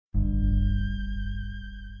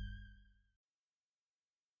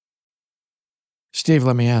Steve,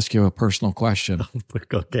 let me ask you a personal question.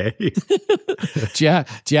 Okay. Do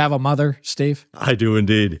you have a mother, Steve? I do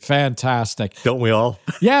indeed. Fantastic. Don't we all?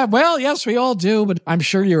 Yeah, well, yes, we all do, but I'm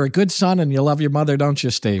sure you're a good son and you love your mother, don't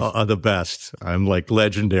you, Steve? The best. I'm like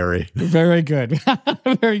legendary. Very good.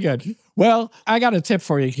 Very good. Well, I got a tip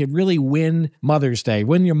for you. You can really win Mother's Day.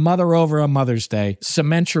 Win your mother over on Mother's Day.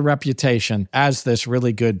 Cement your reputation as this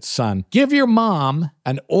really good son. Give your mom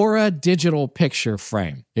an Aura digital picture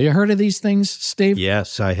frame. Have you heard of these things, Steve?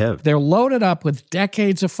 Yes, I have. They're loaded up with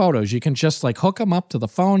decades of photos. You can just like hook them up to the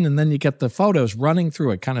phone and then you get the photos running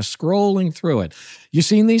through it, kind of scrolling through it. You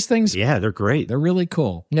seen these things? Yeah, they're great. They're really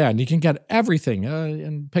cool. Yeah, and you can get everything,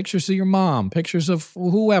 and pictures of your mom, pictures of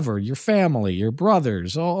whoever, your family, your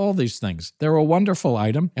brothers, all these things. They're a wonderful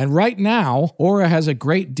item. And right now, Aura has a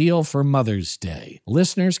great deal for Mother's Day.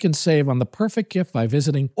 Listeners can save on the perfect gift by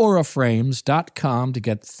visiting auraframes.com to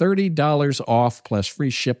get $30 off plus free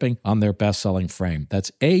shipping on their best-selling frame.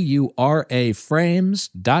 That's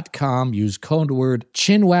auraframes.com. Use code word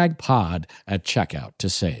ChinwagPod at checkout to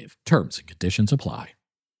save. Terms and conditions apply.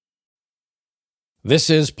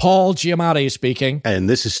 This is Paul Giamatti speaking. And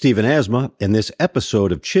this is Stephen Asma, and this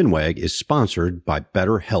episode of Chinwag is sponsored by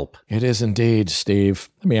BetterHelp. It is indeed, Steve.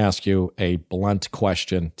 Let me ask you a blunt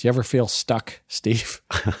question. Do you ever feel stuck, Steve?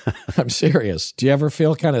 I'm serious. Do you ever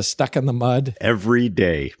feel kind of stuck in the mud? Every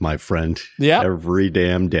day, my friend. Yeah. Every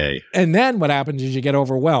damn day. And then what happens is you get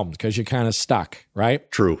overwhelmed because you're kind of stuck,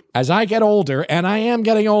 right? True. As I get older, and I am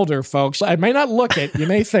getting older, folks, I may not look it. You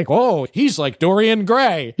may think, oh, he's like Dorian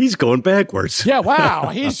Gray. He's going backwards. Yeah, wow.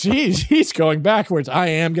 He's going backwards. I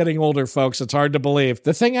am getting older, folks. It's hard to believe.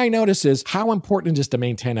 The thing I notice is how important it is to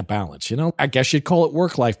maintain a balance. You know, I guess you'd call it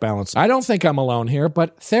work-life balance. I don't think I'm alone here,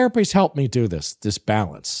 but therapy's helped me do this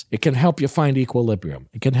balance. It can help you find equilibrium.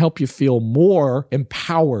 It can help you feel more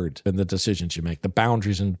empowered in the decisions you make, the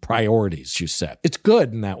boundaries and priorities you set. It's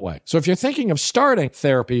good in that way. So if you're thinking of starting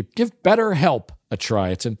therapy, give BetterHelp a try.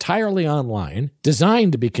 It's entirely online,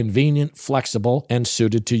 designed to be convenient, flexible, and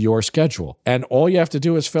suited to your schedule. And all you have to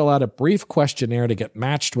do is fill out a brief questionnaire to get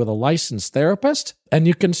matched with a licensed therapist, and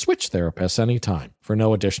you can switch therapists anytime for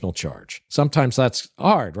no additional charge. Sometimes that's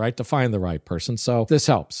hard, right, to find the right person, so this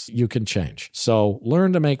helps. You can change. So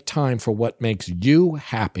learn to make time for what makes you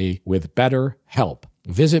happy with BetterHelp.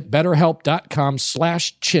 Visit BetterHelp.com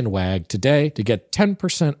 /Chinwag today to get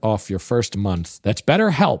 10% off your first month. That's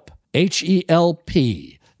BetterHelp.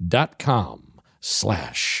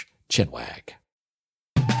 HELP.com/Chinwag.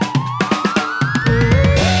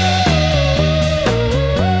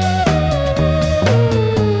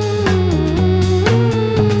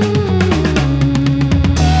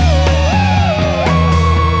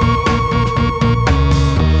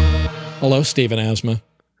 Hello, Stephen Asma.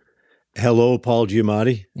 Hello, Paul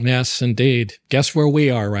Giamatti. Yes, indeed. Guess where we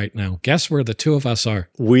are right now? Guess where the two of us are?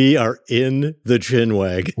 We are in the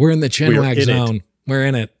Chinwag. We're in the Chinwag zone. We're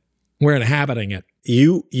in it. We're inhabiting it.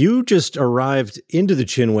 You just arrived into the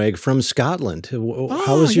Chinwag from Scotland.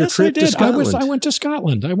 How was your trip to Scotland? I went to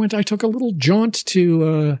Scotland. I took a little jaunt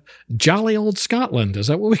to jolly old Scotland. Is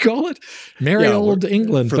that what we call it? Merry old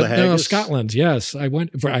England. For the haggis? No, Scotland, yes. I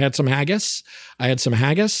had some haggis.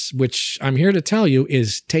 Which I'm here to tell you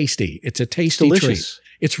is tasty. It's a tasty treat.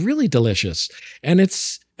 It's really delicious. And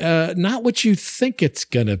it's not what you think it's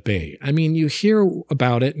going to be. I mean, you hear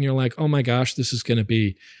about it and you're like, oh my gosh, this is going to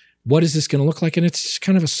be, what is this going to look like? And it's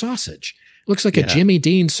kind of a sausage. It looks like a Jimmy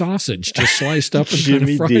Dean sausage just sliced up and Jimmy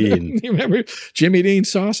kind of fried. Dean. You remember Jimmy Dean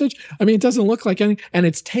sausage? I mean, it doesn't look like anything, and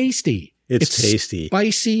it's tasty. It's tasty.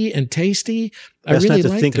 Spicy and tasty. Best I really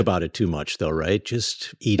not to think it. about it too much, though, right?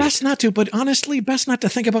 Just eat Best it. not to, but honestly, best not to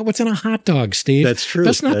think about what's in a hot dog, Steve. That's true.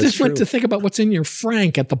 Best not That's to think about what's in your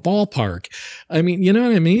Frank at the ballpark. I mean, you know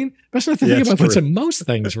what I mean? Best not to think about what's in most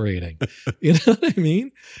things we're eating. You know what I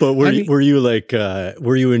mean? But were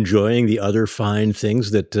you enjoying the other fine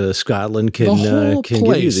things that Scotland can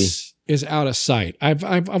give you? Is out of sight. I've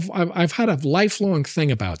had a lifelong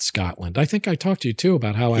thing about Scotland. I think I talked to you too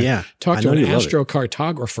about how I talked to an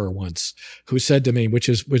astrocartographer once who said to me, which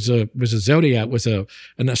was an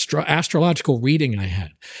astrological reading I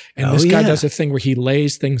had, and this guy does a thing where he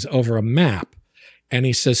lays things over a map, and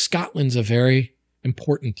he says Scotland's a very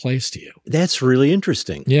important place to you. That's really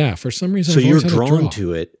interesting. Yeah, for some reason. So you're drawn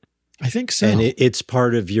to it. I think so. And it's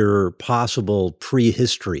part of your possible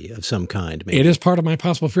prehistory of some kind, maybe. It is part of my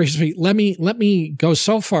possible prehistory. Let me go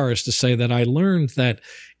so far as to say that I learned that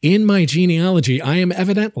in my genealogy, I am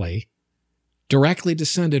evidently directly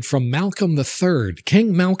descended from Malcolm III,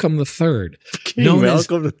 King Malcolm III, known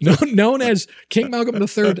as King Malcolm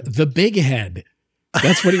III, the Big Head.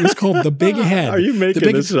 That's what he was called, the big head. Are you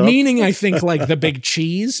making this up? Meaning, I think, like the big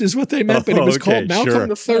cheese is what they meant, but he was called Malcolm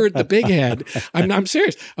III, the big head. I'm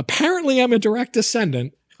serious. Apparently, I'm a direct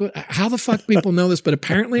descendant. How the fuck people know this, but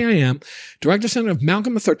apparently I am. Direct descendant of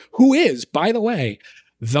Malcolm III, who is, by the way,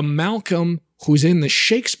 the Malcolm who's in the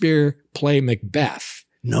Shakespeare play Macbeth.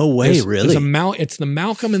 No way, really? It's the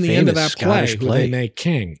Malcolm in the end of that play who they make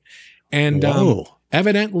king. And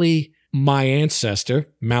evidently, my ancestor,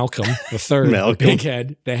 Malcolm III, the big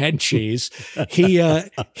head, the head cheese,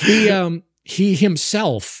 he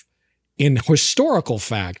himself, in historical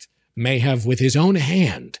fact, may have with his own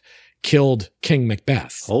hand killed King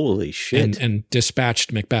Macbeth. Holy shit. And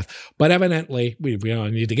dispatched Macbeth. But evidently, we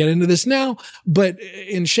don't need to get into this now, but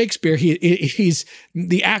in Shakespeare, he's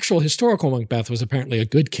the actual historical Macbeth was apparently a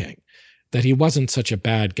good king, that he wasn't such a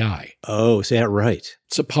bad guy. Oh, is that right?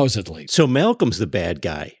 Supposedly. So Malcolm's the bad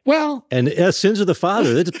guy. Well. And sins of the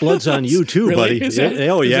father, that blood's on you too, really? buddy.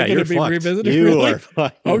 You're fucked. You really? Are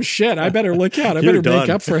fucked. Oh shit, I better look out. I better make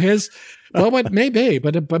up for his... Well, but maybe,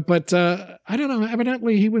 but I don't know.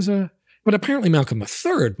 Evidently, he was but apparently Malcolm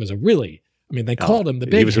III was a really, I mean, they called him the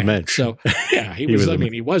big head. He was a mensch. So, yeah, he was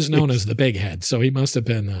he was known as the big head. So he must have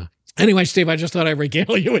been, Anyway, Steve, I just thought I'd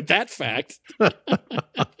regale you with that fact. You're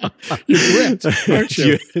gripped, aren't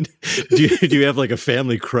you? Do you have like a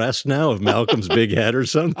family crest now of Malcolm's big head or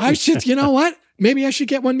something? I should, you know what? Maybe I should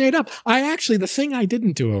get one made up. The thing I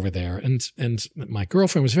didn't do over there, and my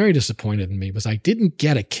girlfriend was very disappointed in me, was I didn't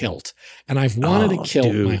get a kilt. And I've wanted a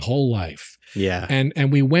kilt my whole life. Yeah.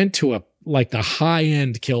 And we went to the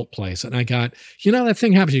high-end kilt place, and I got, that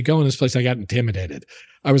thing happens, you go in this place, I got intimidated.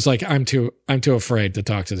 I was like, I'm too afraid to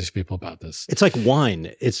talk to these people about this. It's like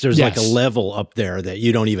wine. There's like a level up there that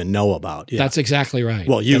you don't even know about. Yeah. That's exactly right.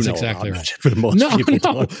 Well, that's know exactly about right. It, but most people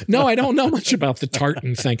don't. No, I don't know much about the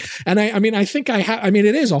tartan thing. And I think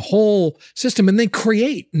it is a whole system, and they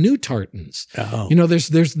create new tartans. Oh.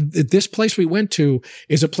 There's this place we went to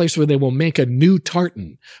is a place where they will make a new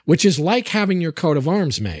tartan, which is like having your coat of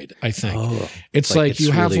arms made, I think. Oh, it's like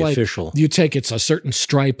you have really official. You take it's a certain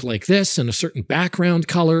stripe like this and a certain background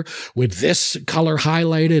color with this color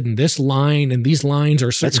highlighted and this line, and these lines are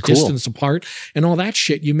a certain distance apart and all that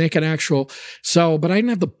shit. You make an actual, but I didn't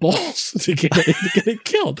have the balls to get it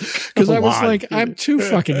killed because I was like, I'm too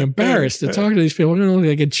fucking embarrassed to talk to these people. I'm going to look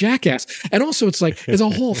like a jackass. And also it's like, it's a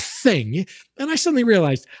whole thing. And I suddenly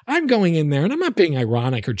realized I'm going in there and I'm not being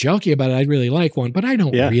ironic or jokey about it. I'd really like one, but I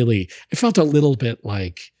don't really, I felt a little bit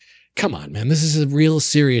like, come on, man. This is a real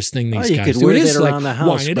serious thing these guys do. It is like the house,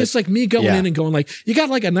 wine. It is like me going in and going like, you got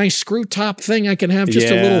like a nice screw top thing I can have just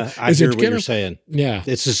a little. I hear what you're saying. Yeah.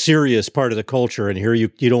 It's a serious part of the culture. And here you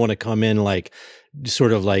don't want to come in like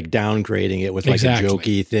sort of like downgrading it with like a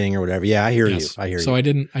jokey thing or whatever. Yeah, I hear you. I hear you. So I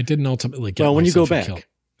didn't ultimately get when you go back.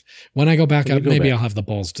 When I go back, maybe I'll have the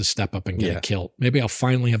balls to step up and get a kilt. Maybe I'll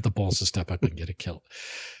finally have the balls to step up and get a kilt.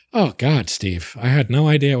 Oh, God, Steve. I had no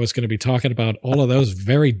idea I was going to be talking about all of those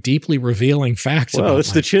very deeply revealing facts. Well,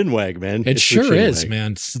 it's the chinwag, man. It sure is,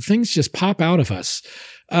 man. Things just pop out of us.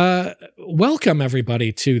 Welcome,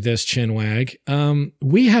 everybody, to this chinwag.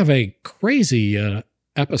 We have a crazy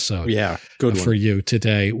episode good for you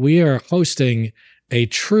today. We are hosting a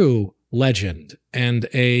true legend and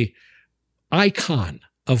a icon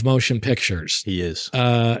of motion pictures. He is.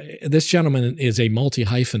 This gentleman is a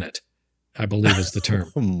multi-hyphenate, I believe is the term.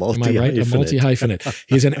 Am I right? A multi-hyphenate.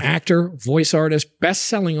 He's an actor, voice artist,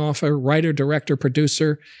 best-selling author, writer, director,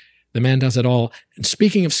 producer. The man does it all. And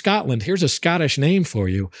speaking of Scotland, here's a Scottish name for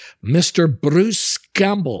you, Mr. Bruce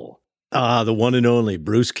Campbell. The one and only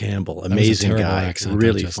Bruce Campbell. Amazing guy. Accent.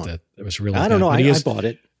 Really fun. It was really I don't know. I bought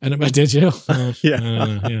it. And did you?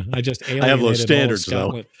 Yeah. I just alienated I have low standards,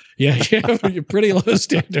 though. Yeah, you're pretty low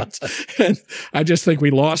standards. And I just think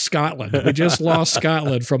we lost Scotland. We just lost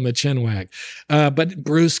Scotland from the chinwag. But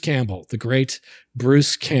Bruce Campbell, the great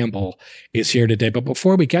Bruce Campbell, is here today. But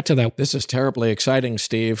before we get to that, this is terribly exciting,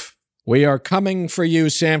 Steve. We are coming for you,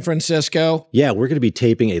 San Francisco. Yeah, we're going to be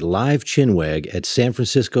taping a live chinwag at San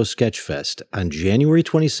Francisco Sketchfest on January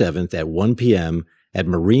 27th at 1 p.m. at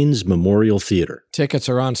Marines Memorial Theater. Tickets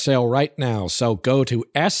are on sale right now, so go to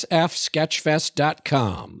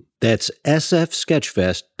sfsketchfest.com. That's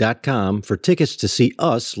sfsketchfest.com for tickets to see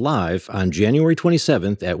us live on January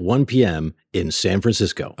 27th at 1 p.m. in San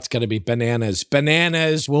Francisco. It's going to be bananas.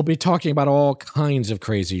 Bananas. We'll be talking about all kinds of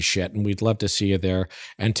crazy shit, and we'd love to see you there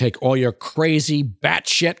and take all your crazy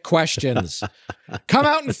batshit questions. Come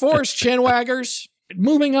out in force, chinwaggers.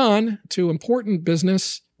 Moving on to important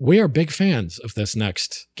business. We are big fans of this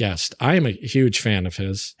next guest. I am a huge fan of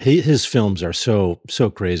his. His films are so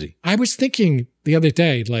crazy. I was thinking the other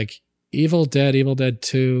day, like Evil Dead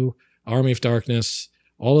 2, Army of Darkness,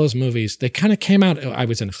 all those movies, they kind of came out. I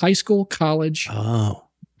was in high school, college,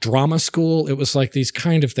 drama school. It was like these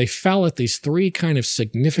they fell at these three kind of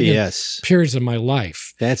significant periods of my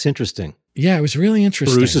life. That's interesting. Yeah, it was really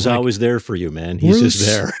interesting. Bruce is always there for you, man. He's just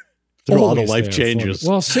there through all the life changes.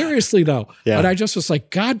 Well, seriously though, but I just was like,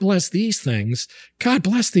 God bless these things. God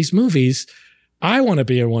bless these movies. I want to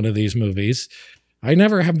be in one of these movies. I've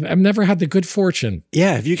never had the good fortune.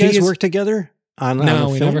 Yeah, have you guys worked together on no, a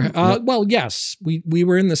we film? never. Well, yes, we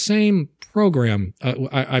were in the same program.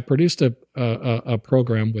 I produced a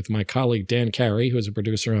program with my colleague Dan Carey, who was a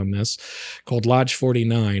producer on this, called Lodge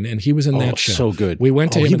 49, and he was in that show. So good. We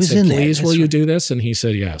went to him and said, "Please, will you do this?" And he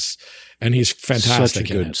said yes. And he's fantastic.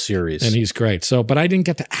 Such a good series, and he's great. So, but I didn't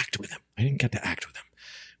get to act with him.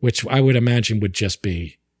 Which I would imagine would just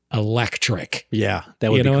be electric. Yeah,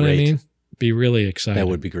 that would be great. You know what I mean? Be really exciting. That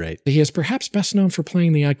would be great. He is perhaps best known for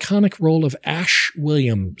playing the iconic role of Ash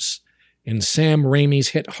Williams in Sam Raimi's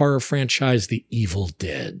hit horror franchise, The Evil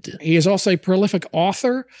Dead. He is also a prolific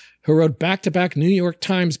author who wrote back-to-back New York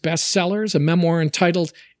Times bestsellers, a memoir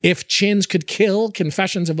entitled If Chins Could Kill,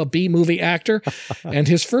 Confessions of a B-Movie Actor, and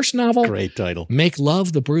his first novel, great title, Make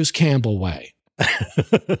Love the Bruce Campbell Way.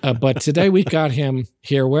 But today we've got him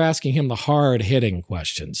here. We're asking him the hard-hitting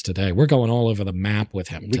questions today. We're going all over the map with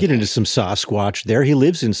him. We get into some Sasquatch there. He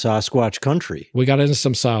lives in Sasquatch country. We got into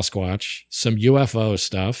some Sasquatch, some UFO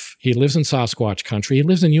stuff. He lives in Sasquatch country. He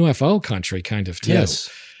lives in UFO country kind of too. Yes,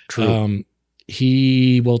 true.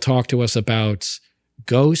 He will talk to us about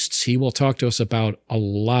ghosts. He will talk to us about a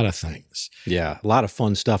lot of things. Yeah, a lot of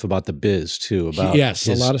fun stuff about the biz too. About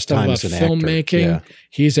a lot of stuff about filmmaking. Yeah.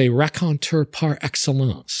 He's a raconteur par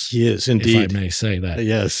excellence. He is indeed, if I may say that.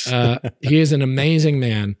 Yes, he is an amazing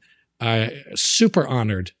man. Super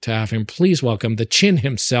honored to have him. Please welcome the Chin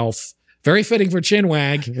himself. Very fitting for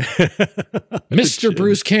Chinwag, Mr.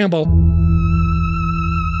 Bruce Campbell.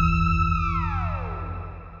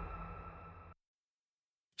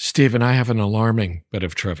 Stephen, I have an alarming bit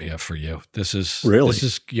of trivia for you. This is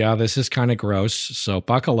kind of gross, so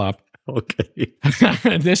buckle up. Okay.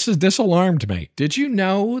 This alarmed me. Did you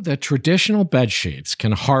know that traditional bed sheets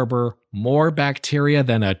can harbor more bacteria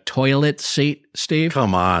than a toilet seat, Steve?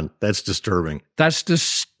 Come on, that's disturbing. That's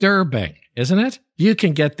disturbing, isn't it? You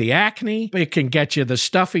can get the acne, it can get you the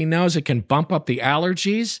stuffy nose, it can bump up the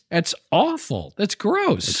allergies. It's awful. That's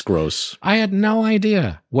gross. It's gross. I had no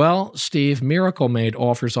idea. Well, Steve, Miracle Made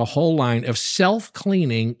offers a whole line of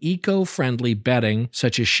self-cleaning, eco-friendly bedding,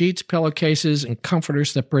 such as sheets, pillowcases, and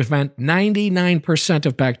comforters that prevent 99%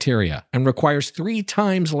 of bacteria and requires 3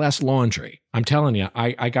 times less laundry. I'm telling you,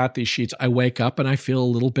 I got these sheets. I wake up and I feel a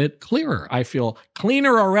little bit clearer. I feel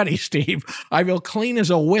cleaner already, Steve. I feel clean as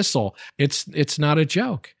a whistle. It's not a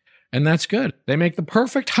joke. And that's good. They make the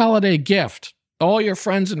perfect holiday gift. All your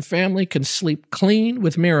friends and family can sleep clean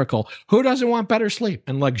with Miracle. Who doesn't want better sleep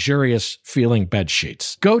and luxurious feeling bed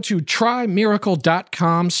sheets? Go to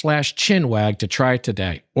trymiracle.com/chinwag to try it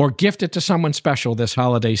today, or gift it to someone special this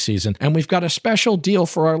holiday season. And we've got a special deal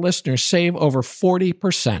for our listeners. Save over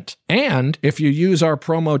 40%. And if you use our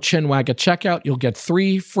promo Chinwag at checkout, you'll get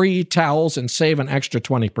 3 free towels and save an extra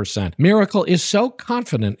 20%. Miracle is so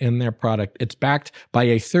confident in their product, it's backed by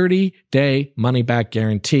a 30-day money-back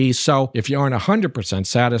guarantee. So if you aren't 100%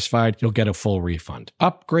 satisfied, you'll get a full refund.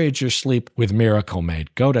 Upgrade your sleep with Miracle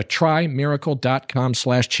Made. Go to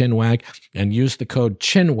trymiracle.com/chinwag and use the code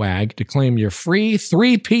CHINWAG to claim your free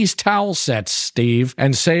 3-piece towel sets, Steve,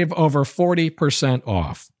 and save over 40%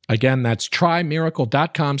 off. Again, that's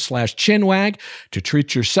trymiracle.com/chinwag to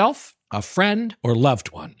treat yourself, a friend, or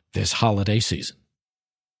loved one this holiday season.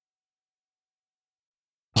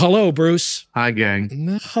 Hello, Bruce. Hi,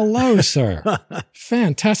 gang. Hello, sir.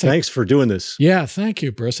 Fantastic. Thanks for doing this. Yeah, thank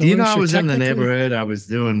you, Bruce. I was in the neighborhood. I was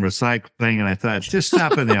doing recycling, and I thought, just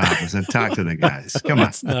stop in the office and talk to the guys. Come on.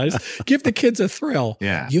 That's nice. Give the kids a thrill.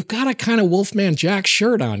 Yeah. You've got a kind of Wolfman Jack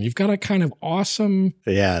shirt on. You've got a kind of awesome.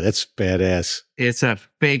 Yeah, that's badass. It's a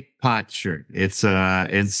fake pot shirt. It's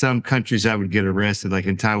in some countries I would get arrested. Like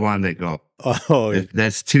in Taiwan, they go, "Oh,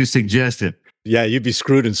 that's too suggestive." Yeah, you'd be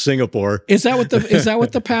screwed in Singapore. Is that what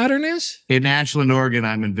the pattern is? In Ashland, Oregon,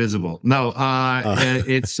 I'm invisible. No,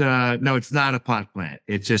 it's not a pot plant.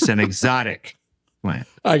 It's just an exotic plant.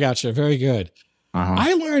 I got you. Very good.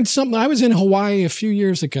 I learned something. I was in Hawaii a few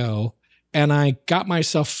years ago, and I got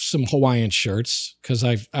myself some Hawaiian shirts because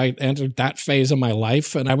I entered that phase of my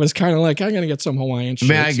life, and I was kind of like, I'm going to get some Hawaiian shirts.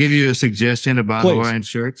 May I give you a suggestion about Please. Hawaiian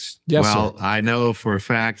shirts? Yes, well, sir. I know for a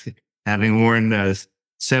fact, having worn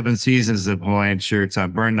 7 seasons of Hawaiian shirts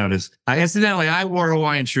on Burn Notice. Incidentally, I wore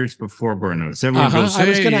Hawaiian shirts before Burn Notice. Everyone goes, I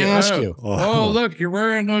was "Hey, going to ask you. oh, look, you're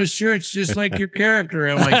wearing those shirts just like your character."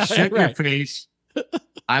 I'm like, shut your Right. face.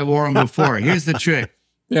 I wore them before. Here's the trick.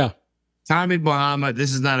 Yeah. Tommy Bahama.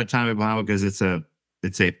 This is not a Tommy Bahama because it's a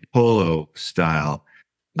polo style.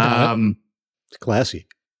 Got it. It's classy.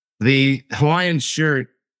 The Hawaiian shirt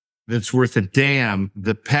that's worth a damn,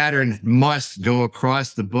 the pattern must go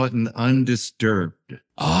across the button undisturbed.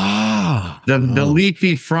 Ah. The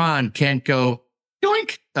leafy frond can't go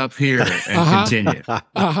yoink up here and continue.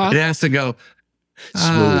 Uh-huh. It has to go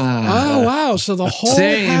Smooth. Oh, wow. So the whole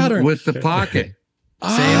same pattern. with the pocket.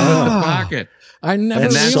 Same with the pocket. I never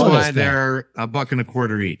And that's realized why that. they're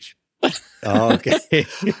 $1.25 each. Oh, okay.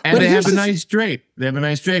 And they here's have a the- nice drape. They have a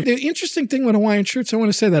nice drape. The interesting thing with Hawaiian shirts, I want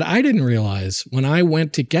to say that I didn't realize when I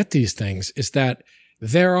went to get these things is that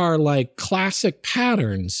there are like classic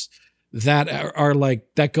patterns that are like,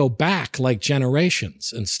 that go back like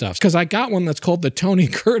generations and stuff. Cause I got one that's called the Tony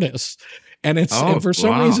Curtis. And and for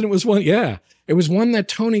some reason it was one, it was one that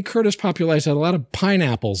Tony Curtis popularized, had a lot of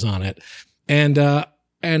pineapples on it.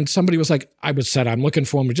 And somebody was like, I'm looking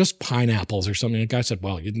for them, just pineapples or something. And the guy said,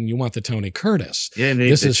 well, you want the Tony Curtis. Yeah,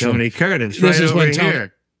 This this is is Tony Curtis right over when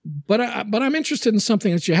here. But I'm interested in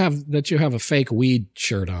something that you have a fake weed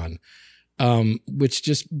shirt on, which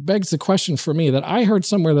just begs the question for me that I heard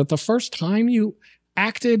somewhere that the first time you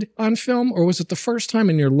acted on film, or was it the first time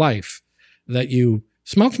in your life that you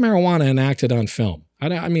smoked marijuana and acted on film?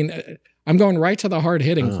 I mean, I'm going right to the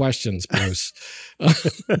hard-hitting questions, Bruce.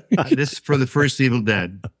 This is for the first Evil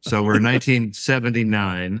Dead. So we're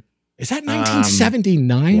 1979. Is that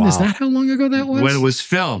 1979? Wow. Is that how long ago that was? When it was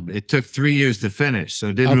filmed, it took 3 years to finish. So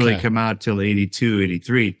it didn't really Okay. come out till 82,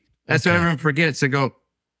 83. That's what Okay. everyone forgets. They go,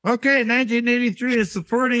 okay, 1983, it's the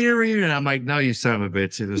 40-year reunion. I'm like, no, you son of a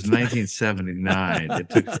bitch. It was 1979.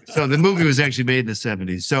 So the movie was actually made in the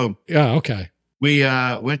 70s. So Yeah, okay. we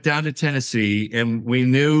went down to Tennessee, and we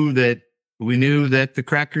knew that the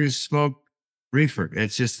crackers smoke reefer.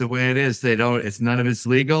 It's just the way it is. None of it's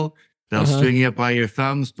legal. They'll string you up by your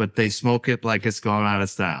thumbs, but they smoke it like it's going out of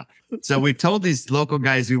style. So we told these local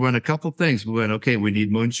guys, we went a couple things. We went, okay, we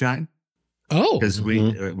need moonshine Oh, because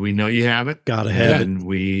we know you have it. Gotta have it. And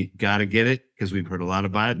we got to get it because we've heard a lot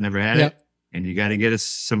about it, never had Yep. it. And you got to get us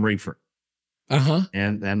some reefer. uh-huh.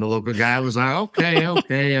 And the local guy was like, okay.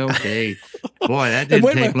 Boy, that And didn't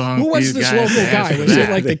wait a take minute, long. who for was you this guys local to ask guy? for Was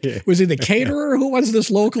that. was he the caterer? Who was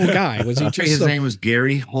this local guy? Was he just His name was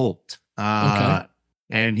Gary Holt. Okay.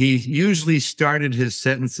 And he usually started his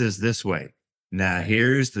sentences this way. Now,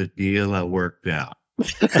 here's the deal I worked out.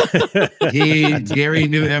 Gary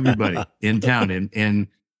knew everybody in town, in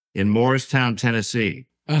Morristown, Tennessee.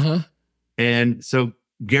 Uh-huh. And so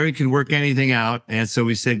Gary can work anything out. And so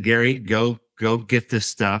we said, Gary, go get this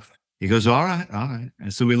stuff. He goes, all right.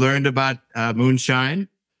 And so we learned about moonshine.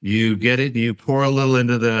 You get it, you pour a little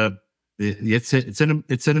into it's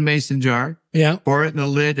in a mason jar. Yeah. Pour it in the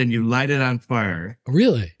lid and you light it on fire.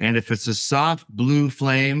 Really? And if it's a soft blue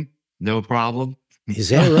flame, no problem. Is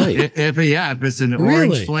that right? If it's an Really?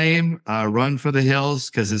 orange flame, run for the hills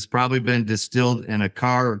because it's probably been distilled in a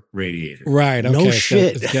car radiator. Right. Okay. No So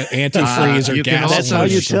shit. it's got antifreeze or You can gas. That's how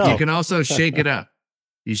you tell. You can also shake it up.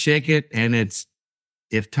 You shake it, and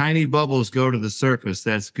if tiny bubbles go to the surface,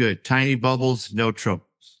 that's good. Tiny bubbles, no trouble.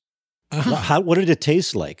 Uh-huh. What did it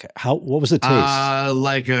taste like? What was the taste?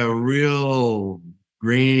 Like a real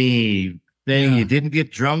grainy thing. Yeah. You didn't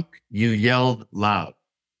get drunk. You yelled loud.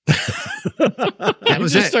 That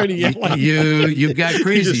was just it. started yelling. You got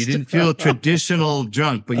crazy. You just- didn't feel traditional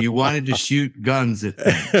drunk, but you wanted to shoot guns at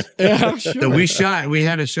things. Yeah, sure. So we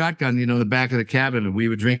had a shotgun, in the back of the cabin, and we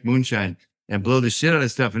would drink moonshine and blow the shit out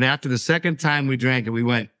of stuff. And after the second time we drank it, we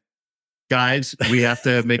went, guys, we have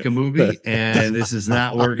to make a movie, and this is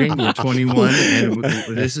not working. We're 21, and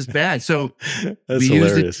this is bad. So That's we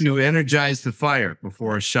hilarious. used it to energize the fire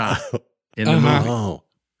before a shot in the Uh-huh. movie. Oh,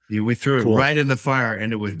 We threw it Cool. right in the fire,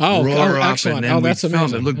 and it would Oh, roar up, excellent. and then Oh, we'd that's film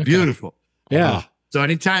amazing. it. It looked Okay. beautiful. Yeah. So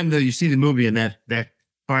anytime that you see the movie and that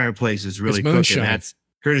fireplace is really It's cooking, moonshine. that's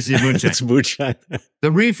courtesy of moonshine. it's moonshine.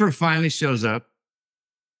 The reefer finally shows up,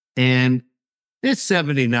 and it's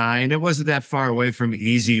 79. It wasn't that far away from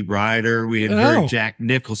Easy Rider. We had Oh. heard Jack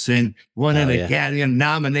Nicholson won an Oh, yeah. Academy,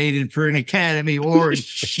 nominated for an Academy Award,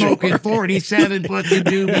 smoking 47 fucking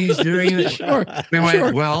doobies during it. Sure. We went,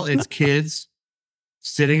 Sure. well, it's kids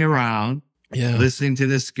sitting around Yeah. listening to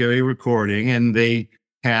this scary recording, and they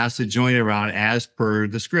pass a joint around as per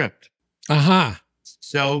the script. Uh-huh.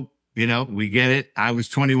 So, we get it. I was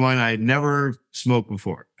 21. I had never smoked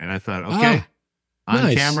before. And I thought, okay, Ah, on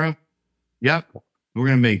nice. camera. Yep. We're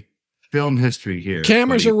going to make film history here.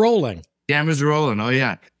 Cameras are rolling. Cameras are rolling. Oh,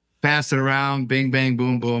 yeah. Pass it around. Bing, bang,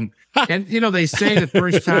 boom, boom. And, they say the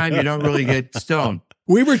first time you don't really get stoned.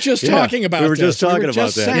 We were just talking about this. We were just talking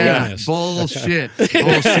about that. Yeah, bullshit.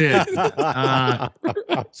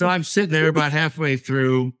 So I'm sitting there about halfway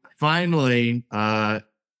through. Finally,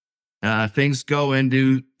 things go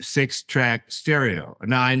into 6-track stereo.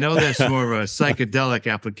 Now, I know that's more of a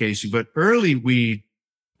psychedelic application, but early weed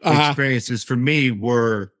experiences for me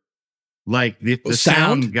were like the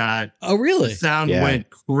sound got... Oh, really? The sound went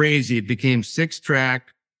crazy. It became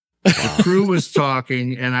 6-track. The crew was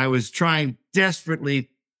talking, and I was trying desperately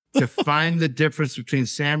to find the difference between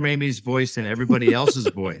Sam Raimi's voice and everybody else's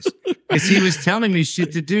voice. Because he was telling me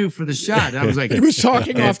shit to do for the shot. And I was like... He was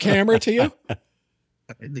talking off camera to you?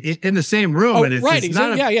 In the same room. Oh, and it's right.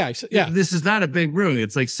 not yeah. This is not a big room.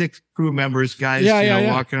 It's like 6 crew members, guys,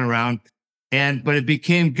 walking around. But it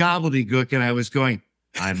became gobbledygook, and I was going,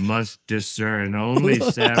 I must discern only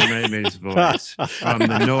Sam Raimi's voice from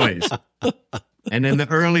the noise. And in the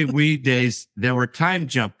early weed days, there were time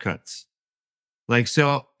jump cuts. Like,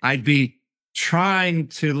 so I'd be trying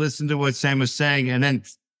to listen to what Sam was saying, and then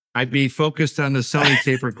I'd be focused on the Sony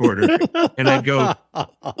tape recorder, and I'd go,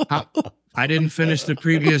 I didn't finish the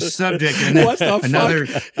previous subject, and then another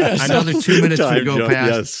 2 minutes would go past.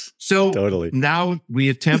 Yes, so totally. Now we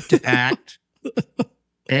attempt to act,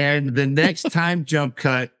 and the next time jump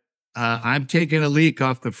cut, I'm taking a leak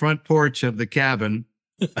off the front porch of the cabin,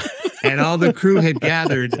 and all the crew had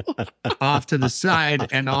gathered off to the side,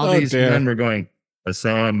 and all these men were going,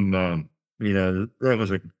 Sam, that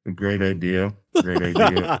was a great idea. But,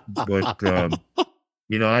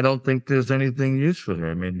 I don't think there's anything useful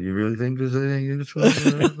here. I mean, do you really think there's anything useful?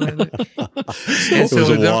 And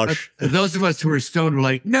so those of us who were stoned were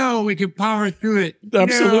like, no, we can power through it.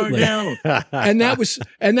 Absolutely. No. and that was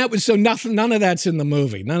so nothing, none of that's in the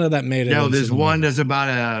movie. None of that made it. No, there's about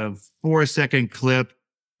a 4-second clip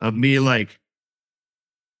of me like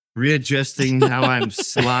readjusting how I'm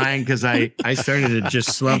lying because I started to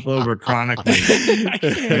just slump over chronically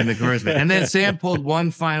in the chorus. And then Sam pulled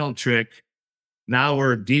one final trick. Now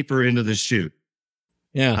we're deeper into the shoot.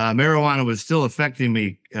 Yeah. Marijuana was still affecting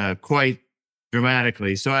me quite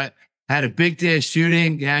dramatically. So I had a big day of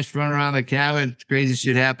shooting, Ash running around the cabin, crazy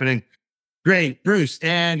shit happening. Great, Bruce,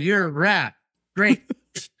 and you're a rat. Great.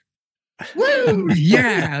 Woo!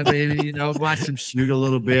 Yeah, baby. Watch them shoot a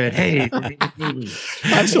little bit. Hey.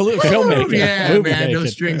 Absolutely. Filmmaking. Yeah, man. No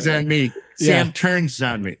strings on me. Sam turns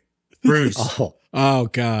on me. Bruce. Oh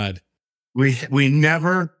God. We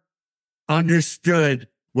never understood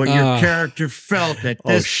what your character felt at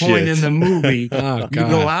this point in the movie. You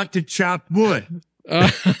go out to chop wood,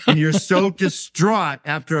 and you're so distraught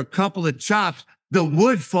after a couple of chops, the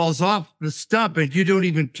wood falls off the stump, and you don't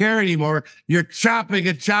even care anymore. You're chopping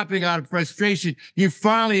and chopping out of frustration. You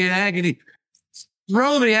finally, in agony,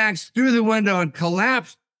 throw the axe through the window and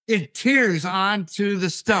collapse in tears onto the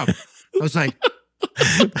stump. I was like,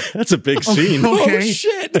 that's a big scene. Okay. Oh,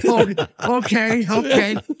 shit.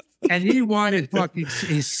 Okay. And he wanted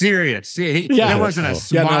he's serious. There wasn't a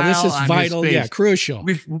smile. Yeah, no, this is on vital. His face. Yeah, crucial.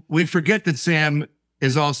 We forget that Sam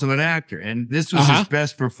is also an actor, and this was his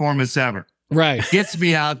best performance ever. Right. Gets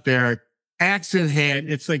me out there, axe in hand.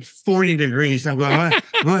 It's like 40 degrees. I'm going,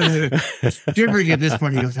 shivering at this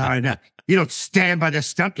point. He goes, all right, now, you don't stand by the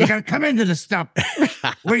stump. You got to come into the stump.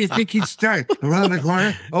 Where do you think he'd start? Around the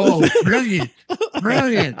corner? Oh,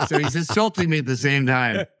 brilliant. So he's insulting me at the same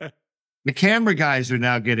time. The camera guys are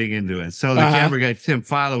now getting into it. So the camera guy, Tim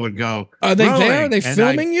Fowler, would go, are they there? Are they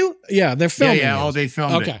filming you? Yeah, they're filming you. Oh, they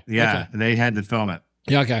filmed it. Yeah, they had to film it.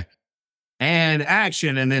 Yeah, okay. And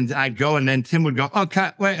action, and then I'd go, and then Tim would go, oh,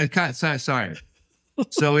 cut, sorry.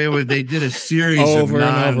 So they did a series over of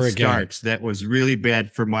and over non-starts that was really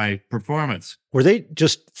bad for my performance. Were they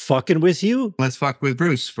just fucking with you? Let's fuck with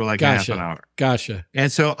Bruce for like half an hour. Gotcha.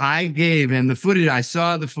 And so I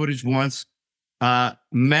saw the footage once,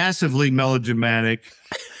 massively melodramatic,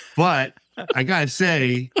 but I gotta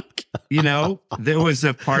say, there was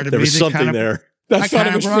a part of me that something there. I thought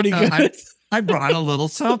it was pretty good. I brought a little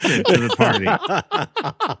something to the party.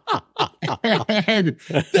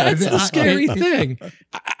 That's the scary thing.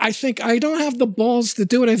 I think I don't have the balls to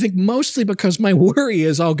do it. I think mostly because my worry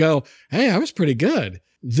is I'll go, hey, I was pretty good.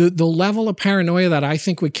 The level of paranoia that I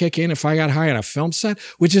think would kick in if I got high on a film set,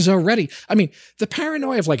 which is already, the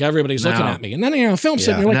paranoia of like every's looking at me. And then a film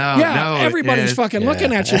set and you're like, everybody's fucking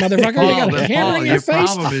looking at you, motherfucker. You got a camera in your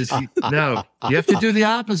face. Problem is, you have to do the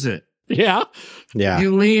opposite. Yeah.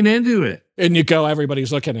 You lean into it. And you go,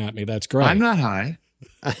 everybody's looking at me. That's great. I'm not high.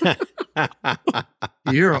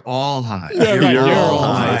 You're all high. Yeah, right. You're You're all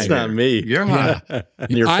all high. high. It's not me. You're high.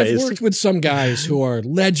 In your I've face. worked with some guys who are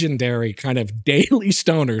legendary kind of daily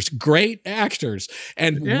stoners, great actors,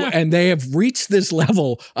 and and they have reached this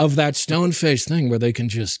level of that stone face thing where they can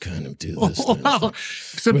just kind of do this. Well,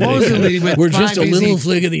 supposedly, with we're just a Five little Easy-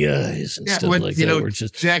 flick of the eyes and Yeah, stuff what, like you that. know, We're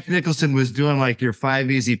just Jack Nicholson was doing like your 5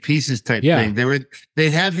 Easy Pieces type Yeah. thing.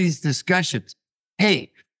 They'd have these discussions.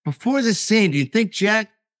 Hey, before this scene, do you think Jack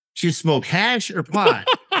should smoke hash or pot?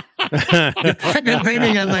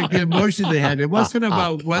 Depending on like the emotion they had. It wasn't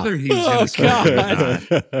about whether he's going to smoke it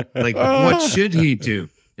or not. Like, what should he do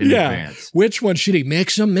in advance? Which one should he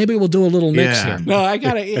mix them? Maybe we'll do a little mix Yeah. here. No, I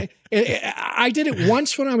gotta. I did it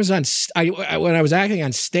once when I was when I was acting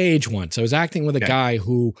on stage once. I was acting with a guy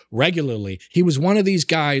who regularly, he was one of these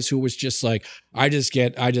guys who was just like, I just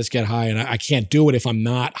get high and I can't do it if I'm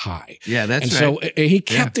not high. Yeah, that's and right. so he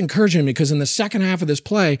kept encouraging me because in the second half of this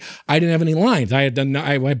play, I didn't have any lines.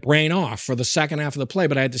 I went brain off for the second half of the play,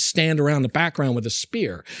 but I had to stand around the background with a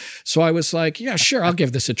spear. So I was like, yeah, sure, I'll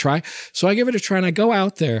give this a try. So I give it a try and I go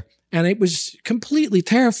out there. And it was completely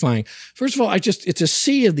terrifying. First of all, it's a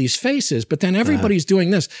sea of these faces, but then everybody's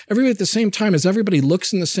doing this. Everybody at the same time as everybody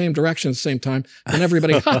looks in the same direction at the same time. And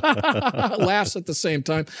everybody laughs at the same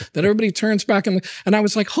time. Then everybody turns back and I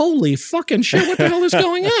was like, holy fucking shit, what the hell is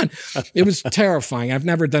going on? It was terrifying. I've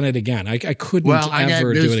never done it again. I couldn't I got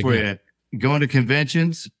ever do news it for again. you. Going to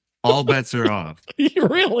conventions, all bets are off.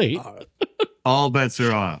 Really? All bets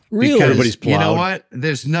are off. Really? Because Everybody's you know plowed. what?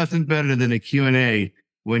 There's nothing better than a Q&A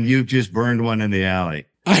when you've just burned one in the alley.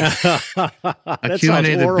 A That Q&A, sounds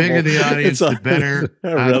the horrible. bigger the audience, the better.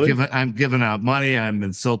 Really? I'm giving out money. I'm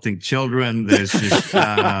insulting children. There's just,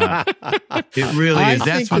 it really I is.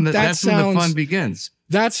 That's think when that when the sounds- fun begins.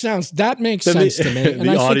 that makes Then sense to me. And the I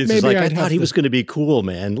think audience is maybe like, I I'd thought have he to- was going to be cool,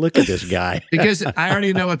 man. Look at this guy. Because I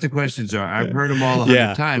already know what the questions are. I've heard them all 100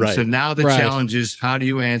 Yeah, times. right. So now the Right. challenge is, how do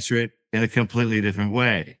you answer it in a completely different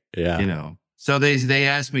way? Yeah. You know, so they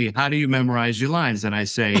ask me, how do you memorize your lines? And I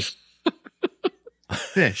say,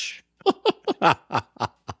 fish.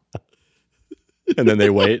 And then they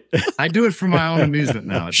wait. I do it for my own amusement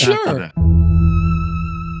now. It's not for Sure. that.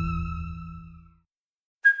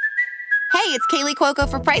 Hey, it's Kaylee Cuoco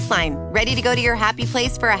for Priceline. Ready to go to your happy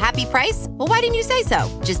place for a happy price? Well, why didn't you say so?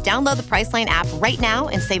 Just download the Priceline app right now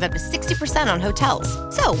and save up to 60% on hotels.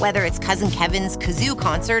 So whether it's Cousin Kevin's Kazoo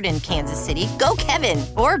Concert in Kansas City, go Kevin,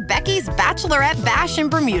 or Becky's Bachelorette Bash in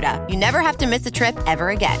Bermuda, you never have to miss a trip ever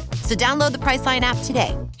again. So download the Priceline app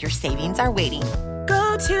today. Your savings are waiting.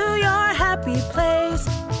 Go to your happy place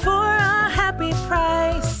for a happy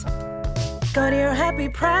price. Go to your happy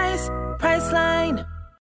price, Priceline.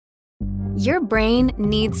 Your brain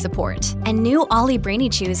needs support, and new Ollie Brainy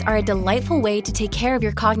Chews are a delightful way to take care of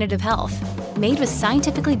your cognitive health. Made with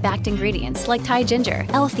scientifically backed ingredients like Thai ginger,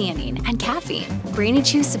 L-theanine, and caffeine, Brainy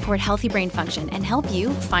Chews support healthy brain function and help you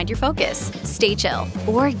find your focus, stay chill,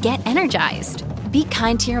 or get energized. Be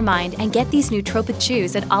kind to your mind and get these nootropic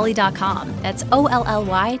chews at ollie.com. That's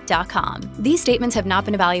OLLY.com. These statements have not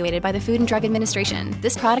been evaluated by the Food and Drug Administration.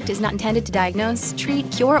 This product is not intended to diagnose, treat,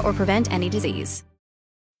 cure, or prevent any disease.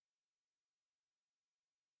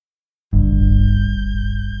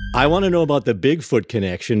 I want to know about the Bigfoot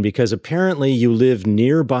connection because apparently you live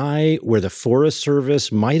nearby where the Forest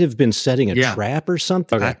Service might have been setting a Yeah. trap or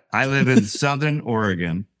something. I live in Southern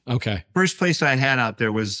Oregon. Okay. First place I had out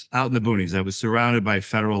there was out in the boonies. I was surrounded by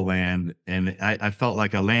federal land, and I felt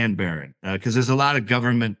like a land baron because there's a lot of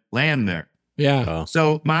government land there. Yeah. Oh.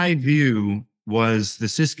 So my view was the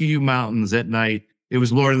Siskiyou Mountains at night. It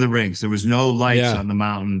was Lord of the Rings. There was no lights Yeah. on the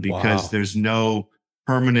mountain because Wow. there's no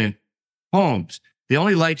permanent homes. The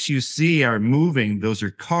only lights you see are moving. Those are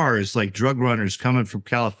cars, like drug runners coming from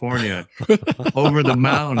California over the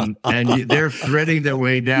mountain, and they're threading their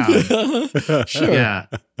way down. Sure. Yeah.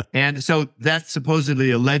 And so that supposedly,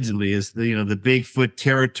 allegedly, is the Bigfoot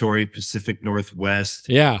territory, Pacific Northwest,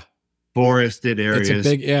 Yeah. forested areas. It's a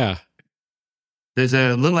big, yeah. There's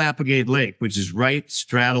a little Applegate Lake, which is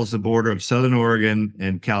straddles the border of Southern Oregon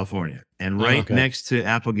and California. And right okay. next to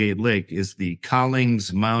Applegate Lake is the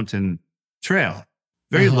Collings Mountain Trail.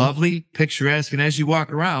 Very Uh-huh. lovely, picturesque. And as you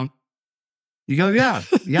walk around, you go, yeah,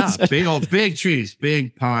 big trees,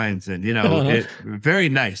 big pines. And, very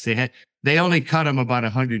nice. They only cut them about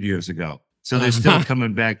 100 years ago. So they're still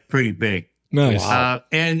coming back pretty big. Nice.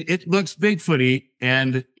 And it looks Bigfooty.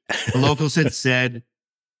 And the locals had said,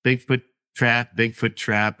 Bigfoot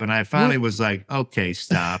trap. And I finally was like, okay,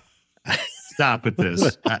 stop with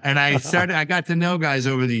this. And I got to know guys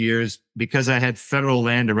over the years because I had federal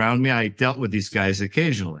land around me. I dealt with these guys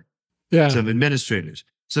occasionally, Yeah. some administrators.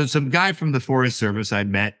 So some guy from the Forest Service I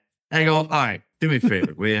met, I go, all right, do me a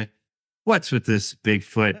favor, will you? What's with this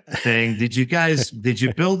Bigfoot thing? Did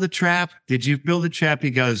you build the trap? Did you build the trap? He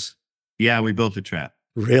goes, yeah, we built the trap.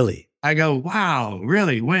 Really? I go, wow,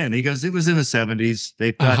 really? When? He goes, it was in the 70s.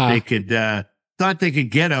 They thought they could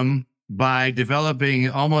get him by developing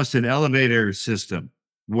almost an elevator system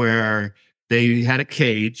where they had a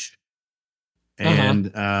cage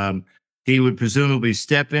and he would presumably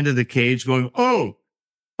step into the cage going, oh,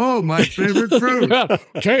 my favorite fruit.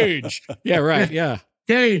 Cage. Yeah, right. Yeah.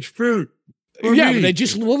 Cage fruit. Yeah,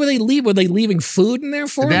 what were they leaving? Were they leaving food in there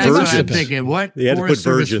for That's him? what I'm thinking. What They had to put Forest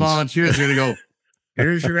Service virgins. volunteers are going to go,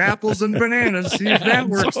 here's your apples and bananas. See if that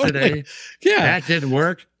works today. Yeah. That didn't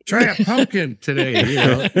work. Try a pumpkin today. You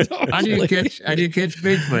know, how do you catch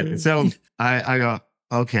Bigfoot? So I go,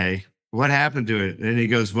 okay, what happened to it? And he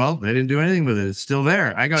goes, well, they didn't do anything with it. It's still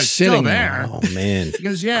there. I go, it's still Sitting there. Oh, man. He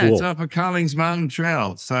goes, yeah, Cool. it's off of Collings Mountain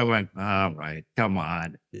Trail. So I went, all right, come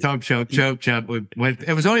on. Chomp. We went,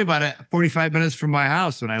 it was only about 45 minutes from my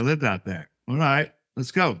house when I lived out there. All right,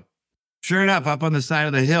 let's go. Sure enough, up on the side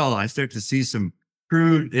of the hill, I start to see some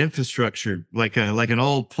crude infrastructure, like an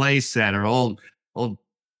old play set or old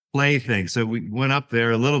play thing. So we went up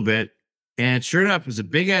there a little bit, and sure enough, it was a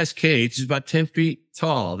big ass cage. It's about 10 feet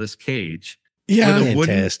tall, this cage. Yeah. With a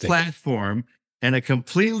wooden Fantastic. platform and a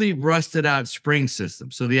completely rusted out spring system.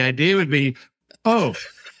 So the idea would be,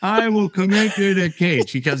 I will connect you to the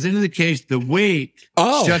cage. He comes into the cage, the weight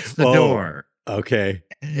shuts the door. Okay.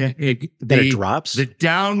 It drops? The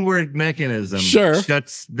downward mechanism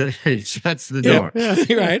shuts the door.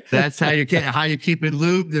 Yeah, right. That's how you keep it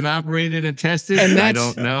lubed and operated and tested. And I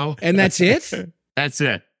don't know. And that's it? That's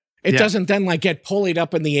it. It Yeah. doesn't then like get pulleyed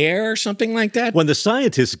up in the air or something like that? When the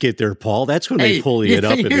scientists get there, Paul, that's when they pulley it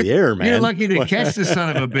up in the air, man. You're lucky to catch the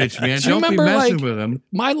son of a bitch, man. Do you Don't be remember, messing like, with him.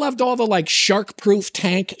 I loved all the like shark-proof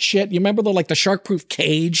tank shit. You remember the shark-proof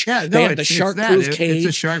cage? Yeah, they no, had the it's shark-proof that. cage.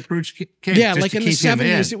 It's a shark-proof cage. Yeah, just like to in the keep him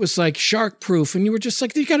 70s, in. it was like shark-proof, and you were just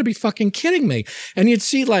like, you got to be fucking kidding me. And you'd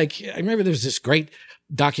see like, I remember there was this great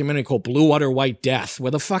documentary called Blue Water White Death,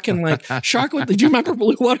 where the fucking like shark. Did you remember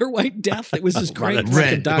Blue Water White Death? It was this great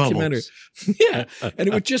fucking documentary. Yeah, and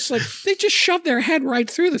it was just like they just shoved their head right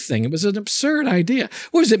through the thing. It was an absurd idea.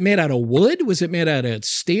 What was it made out of? Wood? Was it made out of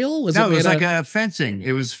steel? No, it was like a fencing.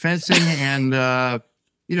 It was fencing and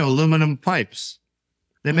aluminum pipes.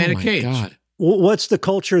 They made a cage. God. What's the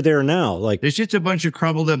culture there now? Like, There's just a bunch of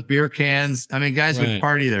crumbled up beer cans. I mean, guys would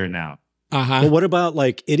party there now. Uh-huh. well, what about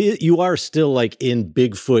like you are still like in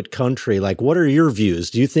Bigfoot country. Like, what are your views?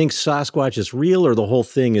 Do you think Sasquatch is real or the whole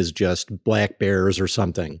thing is just black bears or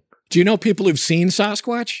something? Do you know people who've seen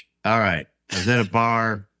Sasquatch? All right. I was at a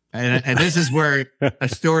bar. And this is where a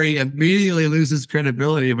story immediately loses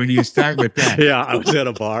credibility when you start with that. Yeah, I was at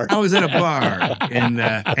a bar. I was at a bar and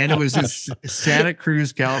it was in Santa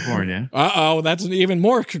Cruz, California. That's even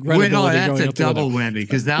more credibility. Wait, no, that's going a up the window. double whammy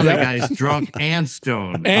because now the guy's drunk and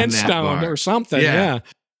stoned. And on that stoned bar. or something. Yeah.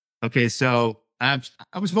 Okay, so I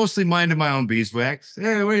was mostly minding my own beeswax.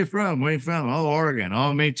 Hey, where you from? Where you from? Oh, Oregon.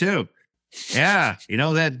 Oh, me too. Yeah, you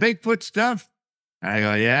know that Bigfoot stuff? I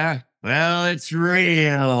go, yeah. Well, it's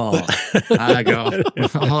real. I go,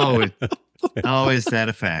 oh, is that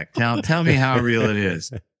a fact? Tell me how real it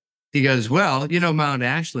is. He goes, well, you know Mount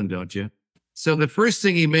Ashland, don't you? So the first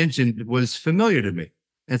thing he mentioned was familiar to me.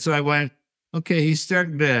 And so I went, okay, he's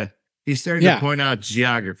starting to point out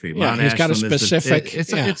geography. Yeah, Mount he's got a Ashland specific.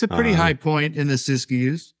 it's a pretty high point in the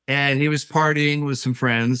Siskiyous. And he was partying with some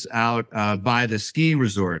friends out by the ski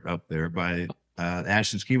resort up there, by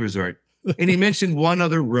Ashland Ski Resort. And he mentioned one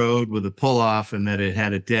other road with a pull off and that it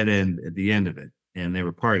had a dead end at the end of it. And they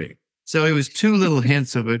were partying. So it was two little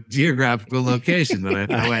hints of a geographical location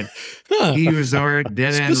that I went, ski resort,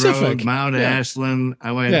 dead end road, Mount Ashland.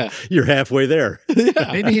 I went, You're halfway there.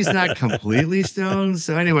 maybe he's not completely stoned.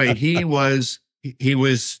 So anyway, he was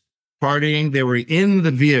partying. They were in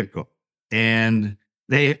the vehicle and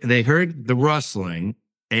they heard the rustling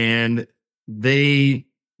and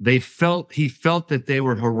he felt that they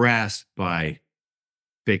were harassed by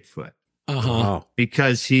Bigfoot. Uh-huh.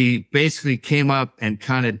 Because he basically came up and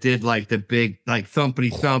kind of did like the big like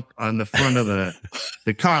thumpity thump on the front of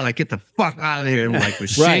the car, like get the fuck out of here, and like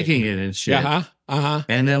was shaking it and shit.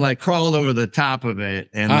 And then like crawled over the top of it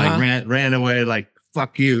and like ran away like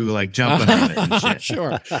fuck you, like jumping on it and shit.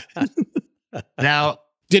 Sure. Now,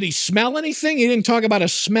 did he smell anything? He didn't talk about a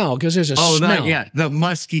smell because there's a smell. The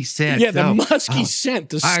musky scent. Yeah, the musky scent,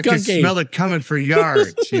 the skunk I could smell it coming for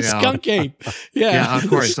yards. You know? Skunk ape. Yeah. Of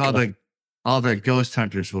course. All the ghost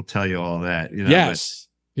hunters will tell you all that. You know, yes.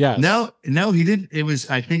 Yes. No, he didn't.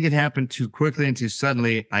 I think it happened too quickly and too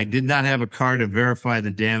suddenly. I did not have a car to verify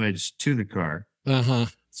the damage to the car. Uh-huh.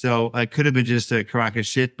 So I could have been just a crock of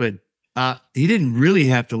shit, but he didn't really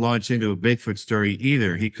have to launch into a Bigfoot story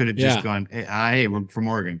either. He could have just gone, hey, we're from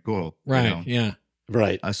Oregon. Cool. Right. Yeah.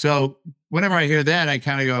 Right. So whenever I hear that, I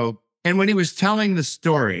kind of go, and when he was telling the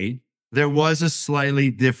story, there was a slightly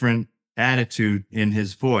different attitude in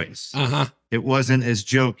his voice. Uh-huh. It wasn't as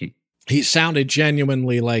jokey. He sounded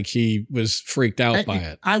genuinely like he was freaked out by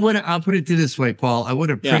it. I'll put it this way, Paul. I would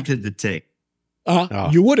have printed the tape.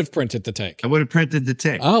 You would have printed the tape. I would have printed the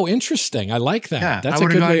tape. Oh, interesting. I like that. Yeah, That's I a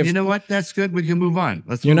good way of, you know what? That's good. We can move on.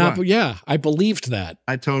 Let's you're move not, on. yeah, I believed that.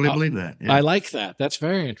 I totally believe that. Yeah. I like that. That's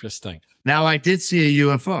very interesting. Now, I did see a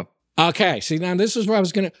UFO. Okay. See, now this is where I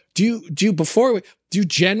was going to, do you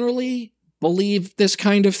generally believe this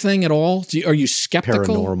kind of thing at all? Are you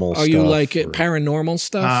skeptical? Paranormal Are you stuff like or- paranormal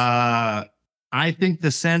stuff? I think the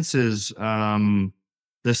senses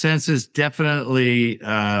definitely,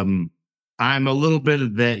 I'm a little bit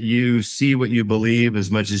of that you see what you believe as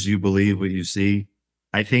much as you believe what you see.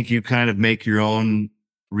 I think you kind of make your own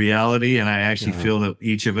reality. And I actually feel that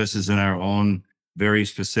each of us is in our own very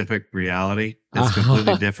specific reality. That's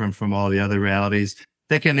completely different from all the other realities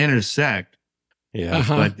that can intersect. Yeah.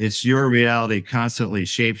 But it's your reality constantly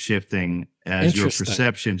shape-shifting as your Interesting.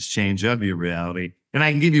 perceptions change of your reality. And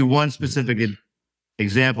I can give you one specific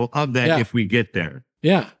example of that if we get there.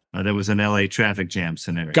 Yeah. There was an LA traffic jam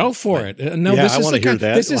scenario. Go for it. No, Yeah, this I is wanna the hear kind,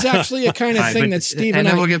 that. this is actually a kind of thing that Steve and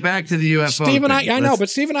then I we'll get back to the UFO. Steve and thing. I know, Let's- but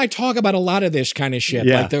Steve and I talk about a lot of this kind of shit.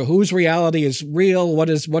 Yeah. Like whose reality is real,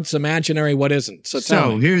 what's imaginary, what isn't. So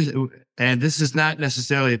tell me. and this is not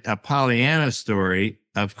necessarily a Pollyanna story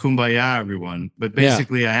of Kumbaya, everyone, but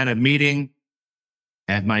basically I had a meeting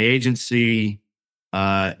at my agency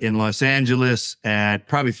in Los Angeles at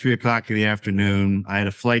probably 3:00 in the afternoon. I had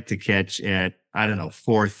a flight to catch at,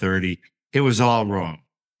 4:30. It was all wrong.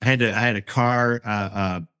 I had a car,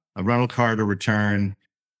 a rental car to return.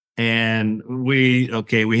 And we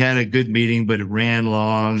had a good meeting, but it ran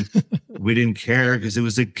long. We didn't care because it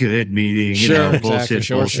was a good meeting. Sure, bullshit,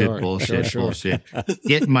 exactly. bullshit.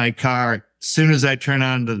 Get in my car. As soon as I turn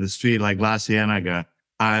onto the street like La Cienega,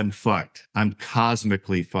 I'm fucked. I'm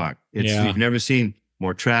cosmically fucked. You've never seen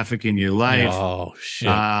more traffic in your life. Oh, shit.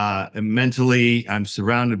 Mentally, I'm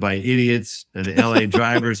surrounded by idiots, the LA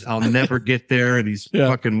drivers. I'll never get there. These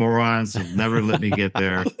fucking morons will never let me get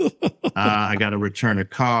there. I got to return a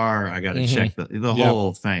car. I got to check the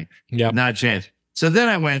whole thing. Yep. Not a chance. So then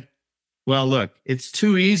I went, well, look, it's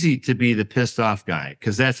too easy to be the pissed off guy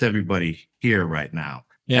because that's everybody here right now.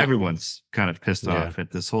 Yeah. Everyone's kind of pissed off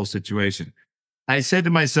at this whole situation. I said to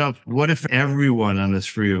myself, what if everyone on this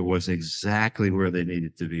freeway was exactly where they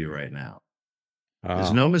needed to be right now?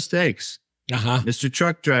 There's no mistakes. Mr.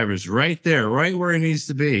 Truck Driver's right there, right where he needs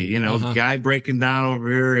to be. Guy breaking down over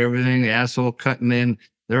here, everything, the asshole cutting in.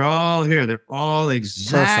 They're all here. They're all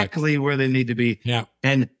exactly where they need to be. Yeah.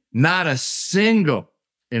 And not a single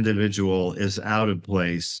individual is out of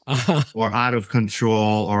place or out of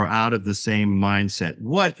control or out of the same mindset.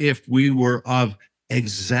 What if we were of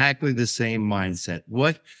exactly the same mindset?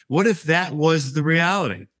 What if that was the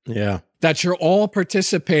reality? Yeah. That you're all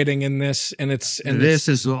participating in this, and this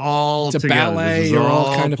is all it's a together. ballet. This is You're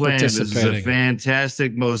all kind of planned. participating. This is a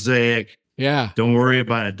fantastic mosaic. Yeah. Don't worry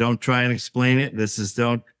about it. Don't try and explain it.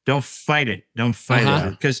 Don't fight it. Don't fight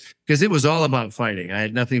it because it was all about fighting. I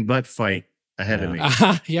had nothing but fight ahead of me.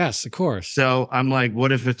 Yes, of course. So I'm like,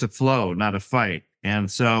 what if it's a flow, not a fight? And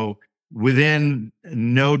so within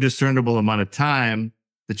no discernible amount of time,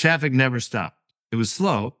 the traffic never stopped. It was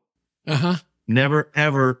slow. Never,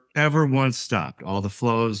 ever, ever once stopped. All the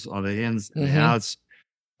flows, all the ins and the outs.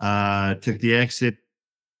 Took the exit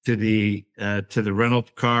to the rental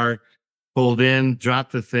car, pulled in,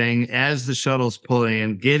 dropped the thing. As the shuttle's pulling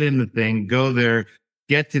in, get in the thing, go there,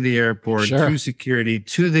 get to the airport, through security,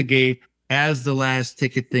 to the gate. As the last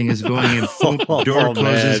ticket thing is going in, door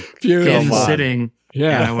closes, in sitting.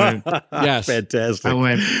 Yeah. And I went, yes. Fantastic. I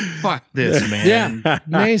went, fuck this, man. Yeah.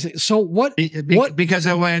 Amazing. So what because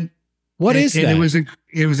I went, what is that? And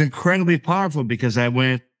it was incredibly powerful because I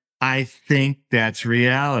went, I think that's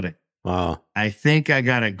reality. Wow. I think I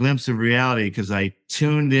got a glimpse of reality because I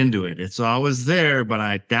tuned into it. It's always there, but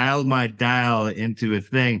I dialed my dial into a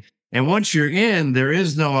thing. And once you're in, there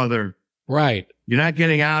is no other. Right. You're not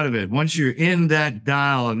getting out of it. Once you're in that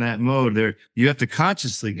dial and that mode, you have to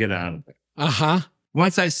consciously get out of it.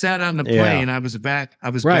 Once I sat on the plane, I was back.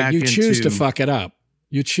 Back. You choose to fuck it up.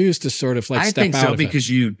 You choose to sort of like I step think out so of because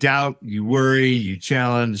it. you doubt, you worry, you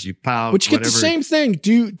challenge, you pout. But you get the same thing.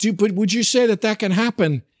 But would you say that can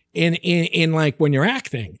happen in like when you're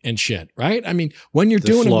acting and shit, right? I mean, when you're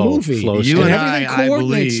doing flow- a movie, flow and state. everything I coordinates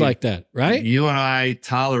believe like that, right? You and I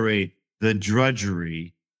tolerate the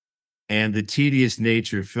drudgery and the tedious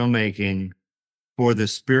nature of filmmaking for the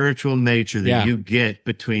spiritual nature that Yeah. you get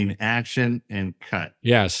between action and cut.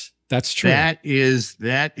 Yes, that's true. That is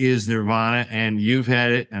nirvana, and you've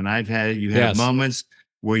had it, and I've had it. You have Yes. moments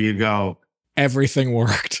where you go, Everything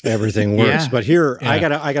worked. Everything works. Yeah. But here, I Yeah.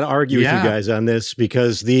 gotta argue with Yeah. you guys on this,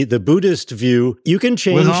 because the Buddhist view, you can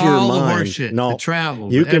change with your all the mind. horseshit, No, the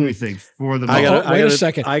travel, you can- everything for the I moment. gotta- wait a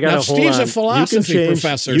second. I gotta Now, hold Steve's on. a philosophy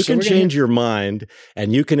professor. You so can we're gonna- change your mind,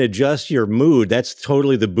 and you can adjust your mood. That's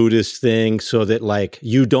totally the Buddhist thing, so that like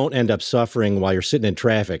you don't end up suffering while you're sitting in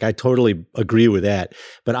traffic. I totally agree with that.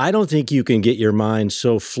 But I don't think you can get your mind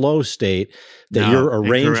so flow state that No, you're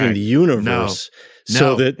arranging incorrect. the universe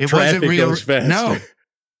so No, that it traffic wasn't real. goes faster.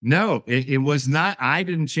 No, it was not. I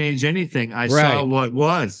didn't change anything. I Right. saw what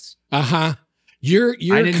was. Uh-huh. You're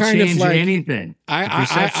I didn't kind change of like anything. I- The I-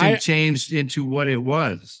 perception I- changed into what it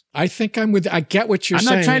was. I think I'm with. I get what you're I'm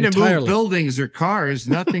saying not trying to entirely. move buildings or cars.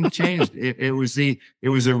 Nothing changed. It was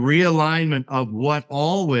a realignment of what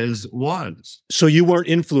always was. So you weren't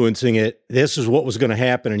influencing it. This is what was going to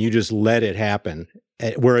happen, and you just let it happen.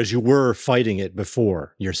 Whereas you were fighting it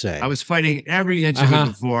before, you're saying. I was fighting every inch of Uh-huh. it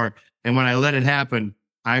before, and when I let it happen,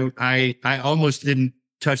 I almost didn't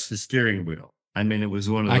touch the steering wheel. I mean, it was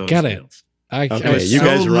one of I those get it. deals. Okay, was you so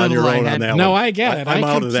guys are on your little I own had- on that No, one. I get it. I'm I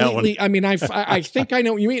out of that one. completely. I mean, I think I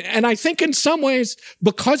know what you mean, and I think in some ways,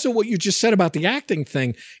 because of what you just said about the acting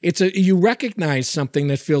thing, you recognize something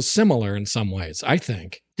that feels similar in some ways. I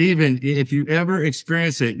think. Stephen, if you ever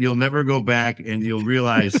experience it, you'll never go back, and you'll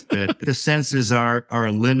realize that the senses are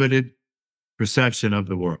a limited perception of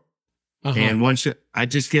the world. Uh-huh. And I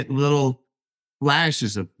just get little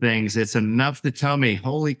flashes of things. It's enough to tell me,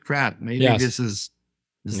 holy crap, maybe Yes. this is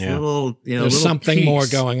this Yeah. little, There's little something more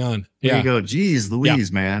piece. going on. There Yeah, you go. Geez,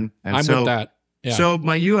 Louise, man. And I'm with that. Yeah. So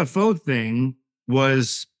my UFO thing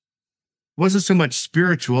wasn't so much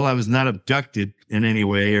spiritual. I was not abducted in any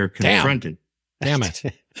way or Damn. confronted. Damn it.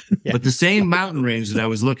 Yeah. But the same mountain range that I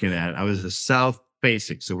was looking at, I was south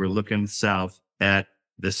facing. So we're looking south at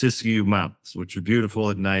the Siskiyou Mountains, which are beautiful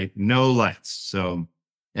at night, no lights. So,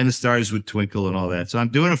 and the stars would twinkle and all that. So I'm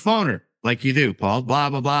doing a phoner like you do, Paul, blah,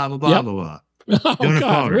 blah, blah, blah, blah, Yep. blah, blah. Oh Doing a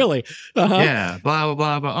God, phoner. really? Uh-huh. Yeah, blah, blah,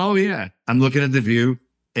 blah, blah. Oh, yeah. I'm looking at the view,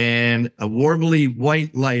 and a warbly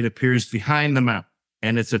white light appears behind the mountain.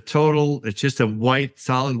 And it's just a white,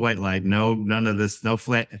 solid white light. None of this, no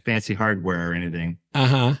fancy hardware or anything.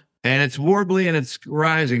 Uh-huh. And it's warbly and it's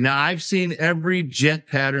rising. Now, I've seen every jet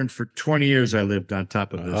pattern for 20 years. I lived on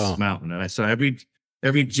top of this Oh. mountain, and I saw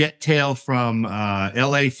every jet tail from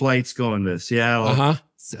LA flights going to Seattle.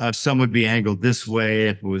 Uh-huh. Some would be angled this way.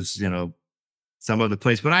 It was, some other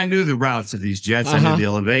place. But I knew the routes of these jets. I Uh-huh. knew the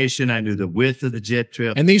elevation. I knew the width of the jet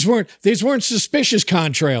trail. And these weren't suspicious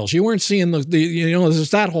contrails. You weren't seeing there's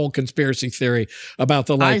that whole conspiracy theory about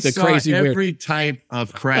the I the saw crazy weird. every type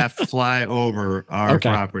of craft fly over our Okay.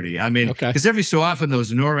 property. I mean, Okay. because every so often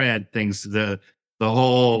those NORAD things, the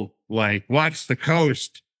whole like watch the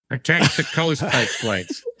coast, protect the coast type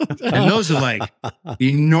flights, and those are like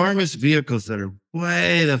enormous vehicles that are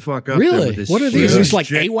way the fuck up there. Really? With this What are these? huge These like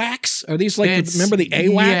jet- AWACS? Are these like It's- remember the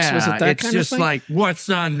AWACS? Yeah, Was it that it's kind of just thing? like what's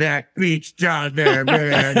on that beach down there,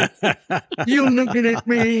 man? You looking at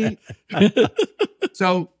me?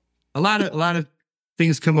 So a lot of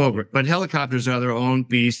things come over, but helicopters are their own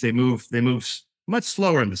beast. They move much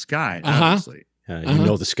slower in the sky. Uh-huh. Obviously, You Uh-huh.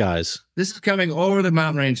 know the skies. this is coming over the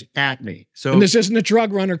mountain range at me. So and this isn't a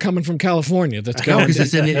drug runner coming from California that's no, going. because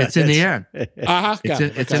it's in the air. Uh-huh. It's Got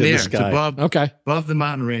it. in Okay. the air. the It's sky. above Okay. the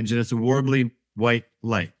mountain range, and it's a warbly white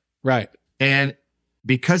light. Right. And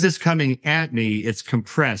because it's coming at me, it's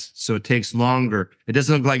compressed, so it takes longer. It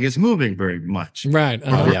doesn't look like it's moving very much Right.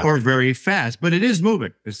 Uh-huh. Oh, yeah. or very fast, but it is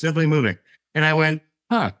moving. It's simply moving. And I went,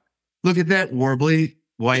 look at that warbly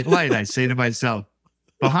white light. I say to myself,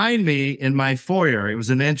 behind me in my foyer, it was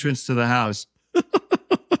an entrance to the house.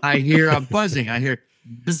 I hear a buzzing. I hear,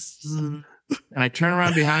 bzz, and I turn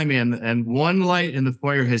around behind me, and one light in the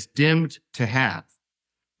foyer has dimmed to half.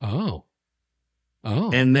 Oh.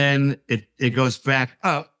 Oh. And then it goes back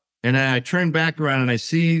up, and then I turn back around and I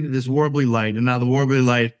see this warbly light. And now the warbly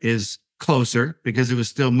light is closer because it was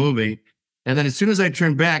still moving. And then as soon as I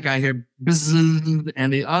turn back, I hear bzzz,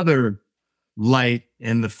 and the other light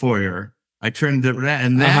in the foyer. I turned it,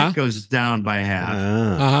 and that Uh-huh. goes down by half.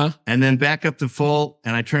 Ah, Uh-huh. And then back up to full.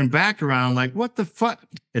 And I turn back around like, what the fuck?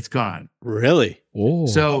 It's gone. really? Oh.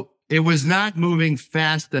 So it was not moving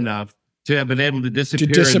fast enough to have been able to disappear,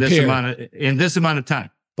 disappear. in this amount of time.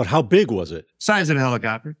 But how big was it? Size of a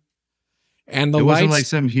helicopter. And the It wasn't lights, like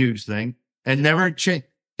some huge thing. And never changed.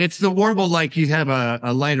 It's the warble like you have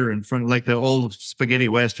a lighter in front, like the old spaghetti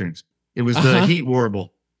westerns. It was the heat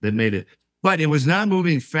warble that made it. But it was not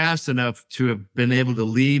moving fast enough to have been able to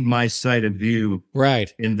leave my sight of view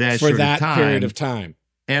right, in that for short that time. period of time.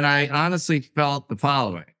 And I honestly felt the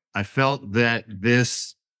following. I felt that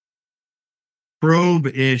this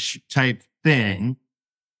probe-ish type thing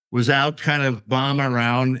was out kind of bombing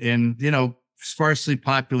around in, sparsely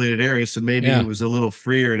populated areas. So maybe it was a little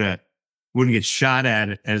freer wouldn't get shot at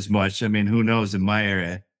it as much. I mean, who knows in my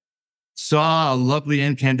area. Saw a lovely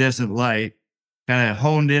incandescent light, kind of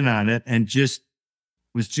honed in on it and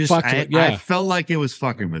I felt like it was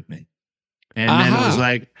fucking with me. And then it was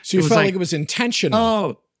like, so you felt like it was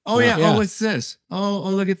intentional. Oh yeah. Oh, what's this? Oh,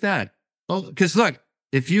 look at that. Oh, because look,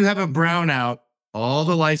 if you have a brownout, all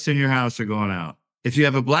the lights in your house are going out. If you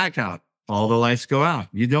have a blackout, all the lights go out.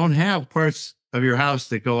 You don't have parts of your house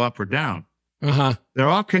that go up or down. They're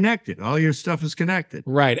all connected. All your stuff is connected.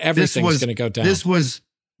 Right. Everything's going to go down. This was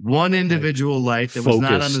one individual light that was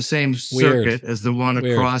not on the same circuit as the one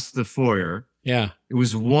across the foyer. Yeah. It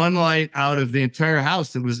was one light out of the entire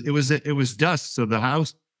house. It was dusk. So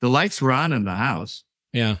the lights were on in the house.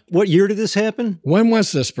 Yeah. What year did this happen? When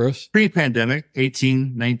was this, Bruce? Pre-pandemic,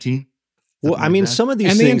 18, 19. Well, I mean, some of these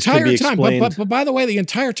and things the entire can be time, explained. but by the way, the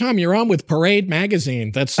entire time you're on with Parade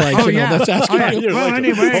magazine. That's like, that's asking you. Well,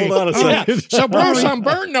 anyway. Hold on a second. So, Bruce, on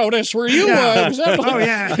burn notice, were you?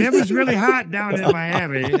 It was really hot down in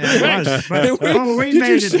Miami. It was, but we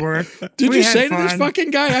made it work. Did you say to this fucking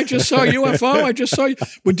guy, "I just saw a UFO. I just saw you"?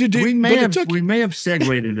 We may have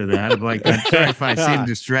segued into that. Like, I'm sorry if I seem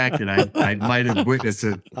distracted. I might have witnessed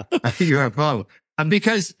a UFO.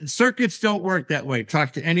 Because circuits don't work that way.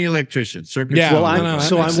 Talk to any electrician. Circuits. Yeah. Well,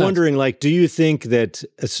 I'm wondering, like, do you think that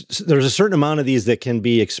there's a certain amount of these that can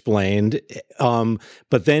be explained,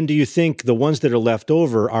 but then do you think the ones that are left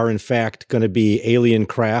over are in fact going to be alien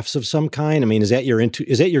crafts of some kind? I mean, is that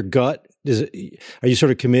your gut? Are you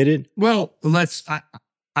sort of committed? Well,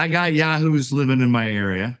 I got yahoos living in my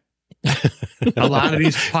area. A lot of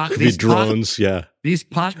these drones, these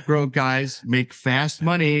pot grow guys make fast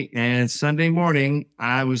money. And Sunday morning,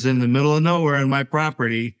 I was in the middle of nowhere on my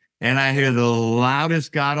property, and I hear the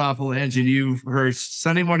loudest god awful engine you've heard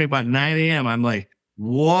Sunday morning about 9 a.m. I'm like,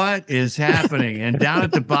 what is happening? And down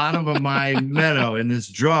at the bottom of my meadow in this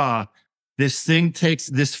draw, this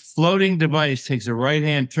floating device takes a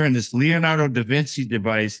right-hand turn. This Leonardo da Vinci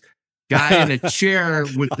device. Guy in a chair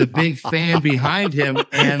with the big fan behind him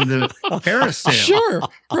and the parasail. Sure,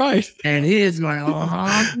 right. And he is going,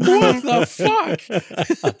 what the fuck?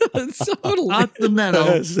 Totally. Up the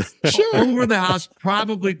meadow, Sure. over the house,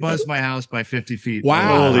 probably buzzed my house by 50 feet.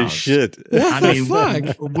 Wow. Holy shit. What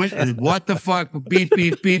the fuck? Beep,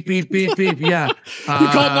 beep, beep, beep, beep, beep. Yeah. You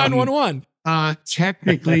called 911.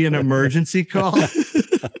 Technically an emergency call.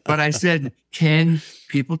 But I said, can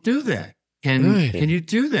people do that? Can you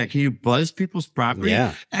do that? Can you buzz people's property?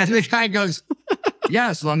 Yeah. And the guy goes, yeah,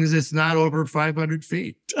 as long as it's not over 500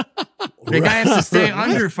 feet. The guy has to stay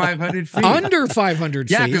under 500 feet. Under 500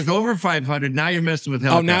 feet? Yeah, because over 500, now you're messing with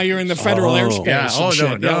helicopters. Oh, now you're in the federal airspace.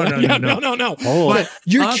 Yeah. No. Oh. But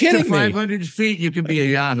you're up kidding to 500 feet, you can be a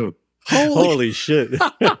Yahoo. Holy shit.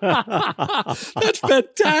 That's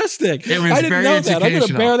fantastic. It was I didn't very know that. I'm going to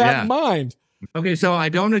educational. bear that in mind. Okay, so I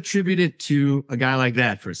don't attribute it to a guy like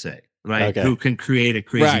that, per se. Right, Okay. who can create a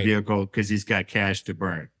crazy vehicle because he's got cash to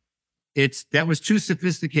burn. That was too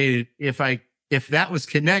sophisticated. If that was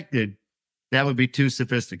connected, that would be too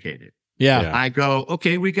sophisticated. Yeah. I go,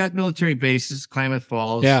 okay, we got military bases, Klamath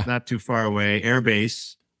Falls, not too far away, air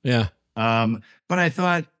base. Yeah. But I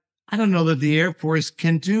thought, I don't know that the Air Force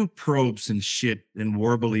can do probes and shit and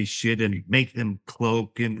warbly shit and make them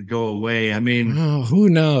cloak and go away. I mean, who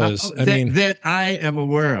knows? That I am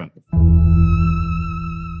aware of.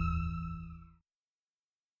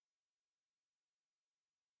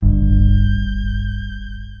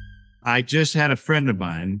 I just had a friend of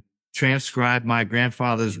mine transcribe my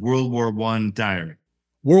grandfather's World War I diary.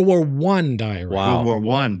 World War I diary. Wow. World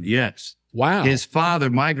War I, yes. Wow. His father,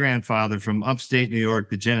 my grandfather from upstate New York,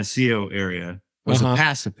 the Geneseo area, was a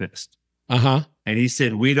pacifist. Uh-huh. And he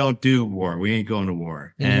said, we don't do war. We ain't going to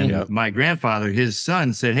war. Mm-hmm. And my grandfather, his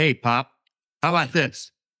son, said, hey, Pop, how about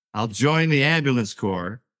this? I'll join the ambulance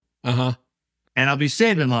corps Uh-huh. and I'll be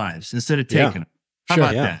saving lives instead of taking them. How Sure,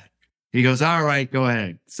 about that? He goes, all right, go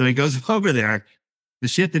ahead. So he goes over there. the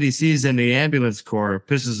shit that he sees in the ambulance corps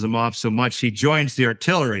pisses him off so much he joins the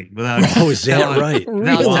artillery without is that right?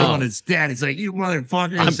 without Wow. telling his dad. He's like, "You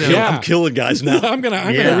motherfucker!" I'm killing guys now. I'm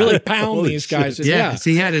gonna Yeah. really pound Holy these guys. shit. Yeah,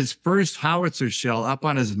 he had his first howitzer shell up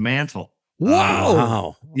on his mantle. Whoa.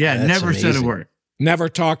 Wow. Yeah, That's never said a amazing. word. Never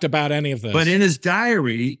talked about any of this. But in his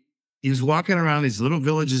diary, he was walking around these little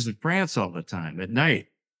villages in France all the time at night,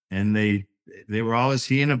 and they were always,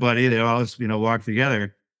 he and a buddy, they always walked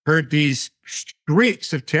together. Heard these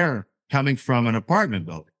shrieks of terror coming from an apartment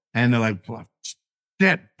building, and they're like, "What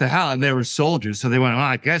shit, the hell?" And they were soldiers, so they went, "Well,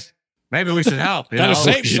 I guess maybe we should help. Gotta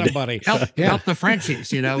save somebody. Help the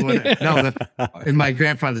Frenchies, in my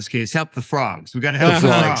grandfather's case, help the frogs. We got to help the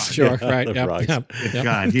Uh-huh. frogs." Sure, right. The Yep, frogs. yep.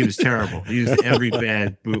 God, he was terrible. He used every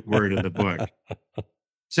bad word in the book.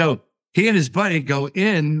 So he and his buddy go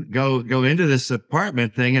into this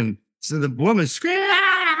apartment thing, and so the woman screaming,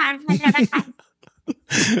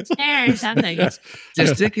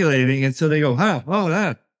 gesticulating, and so they go,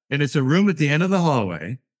 and it's a room at the end of the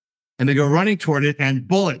hallway, and they go running toward it, and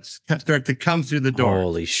bullets start to come through the door.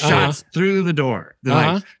 Holy shit. Shots through the door. They're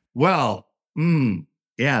like, well,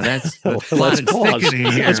 yeah, that's Let's plot pause.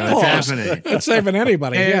 thickening here. Let's What's pause. happening? That's saving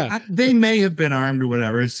anybody. And Yeah. they may have been armed or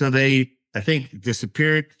whatever. So they, I think,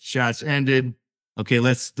 disappeared. Shots ended. Okay,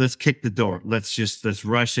 let's kick the door. Let's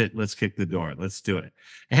rush it. Let's kick the door. Let's do it.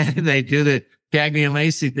 And they do the Cagney and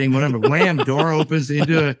Lacey thing, whatever. Wham! Door opens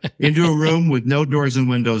into a room with no doors and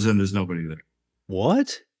windows, and there's nobody there.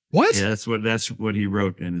 What? What? Yeah, that's what he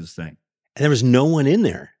wrote in his thing. And there was no one in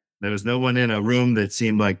there. There was no one in a room that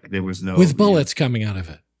seemed like there was no With bullets coming out of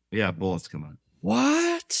it. Yeah, bullets come on.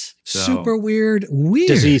 What? So- Super weird. Weird.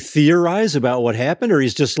 Does he theorize about what happened, or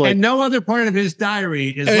he's just like, And no other part of his diary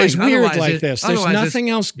is It's like weird otherwise like it- this. There's otherwise it's, nothing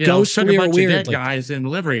else you know, ghostly took a or bunch weird. of dead like- guys in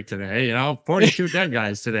livery today. 42 dead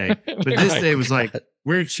guys today. But this day was like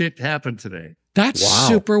weird shit happened today. That's Wow.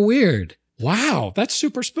 super weird. Wow, that's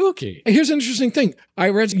super spooky. Here's an interesting thing. I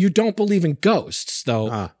read you don't believe in ghosts,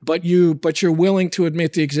 though, but you're willing to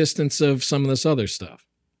admit the existence of some of this other stuff.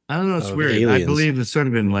 I don't know. It's Of weird. I aliens. believe it's sort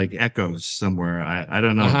of in like echoes somewhere. I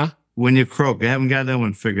don't know. Uh-huh. When you croak, I haven't got that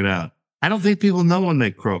one figured out. I don't think people know when they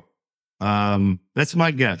croak. That's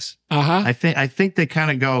my guess. Uh-huh. I think they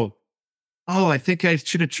kind of go, "Oh, I think I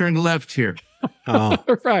should have turned left here." oh,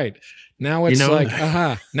 Right. Now it's know- like,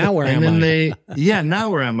 now where am And I? then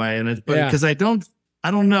now where am I? And it's Yeah. because I don't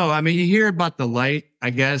know. I mean, you hear about the light.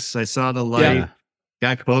 I guess I saw the light, Yeah.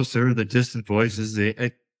 got closer, the distant voices.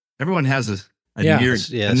 Everyone has a Yeah. near,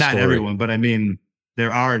 Yeah, not story. everyone, but I mean,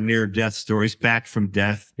 there are near death stories, back from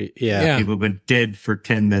death. yeah. Yeah. People have been dead for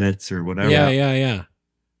 10 minutes or whatever. Yeah.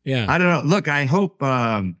 I don't know. Look, I hope,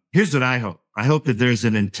 here's what I hope. I hope that there's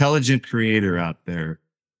an intelligent creator out there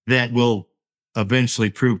that will eventually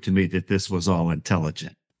prove to me that this was all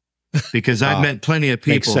intelligent. Because I've met plenty of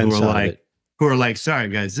Makes people sense who out are of like, it. sorry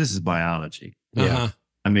guys, this is biology. Uh-huh.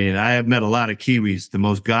 I mean, I have met a lot of Kiwis, the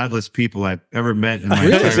most godless people I've ever met in my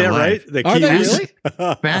Really? entire Is that life. right? The Are they Kiwis?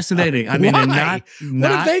 really? Fascinating. I mean, and Why? not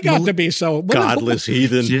What have they got to be so? What Godless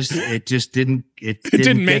heathen. it just didn't It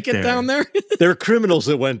didn't make get it down there? They're criminals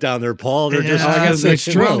that went down there, Paul. They're just. I guess that's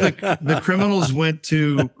true. Well, the criminals went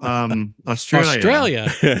to Australia.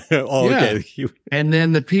 oh, okay. And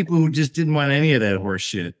then the people who just didn't want any of that horse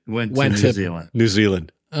shit went to New Zealand. New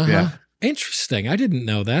Zealand. Uh-huh. Yeah. Interesting. I didn't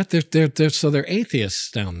know that. They're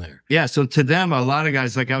atheists down there. Yeah. So to them, a lot of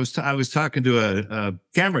guys, like I was talking to a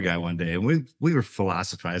camera guy one day, and we were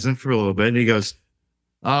philosophizing for a little bit, and he goes,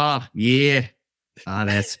 "Oh yeah,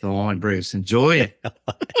 that's fine, Bruce. Enjoy it.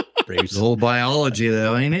 It's all biology,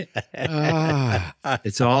 though, ain't it? Ah,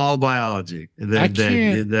 It's all biology.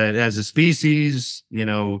 That as a species, we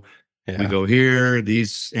go here.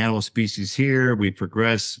 These animal species here. We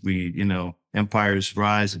progress. Empires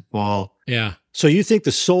rise and fall. yeah. So you think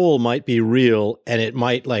the soul might be real and it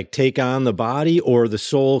might like take on the body, or the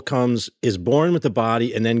soul is born with the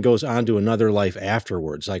body and then goes on to another life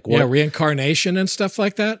afterwards? Like what? Yeah, reincarnation and stuff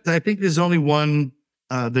like that. I think there's only one.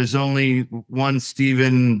 There's only one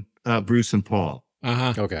Stephen, Bruce, and Paul,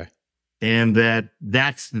 Uh-huh. Okay. and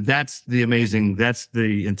that's the amazing. That's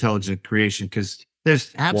the intelligent creation, because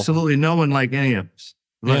there's absolutely no one like any of us.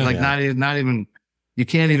 Like Yeah. not even you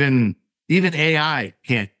can't even AI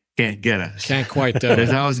can't get us. Can't quite do They're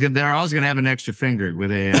it. always gonna have an extra finger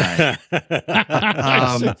with AI.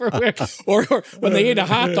 Super weird. Or when they eat a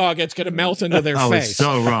hot dog, it's going to melt into their Oh, face. it's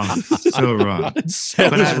so wrong, so wrong. So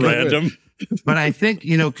But I- weird. But I think,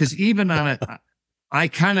 because even on it, I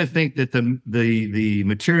kind of think that the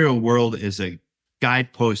material world is a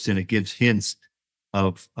guidepost, and it gives hints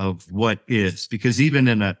of what is, because even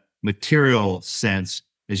in a material sense,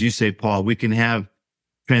 as you say, Paul, we can have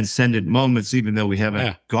transcendent moments, even though we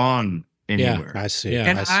haven't gone anywhere. I see. Yeah.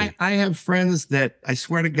 And I see. I have friends that I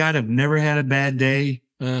swear to God have never had a bad day.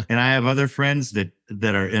 And I have other friends that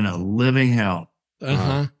are in a living hell.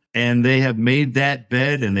 And they have made that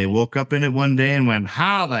bed and they woke up in it one day and went,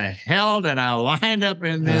 how the hell did I wind up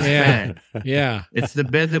in this bed? Yeah. It's the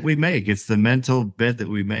bed that we make. It's the mental bed that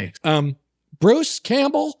we make. Bruce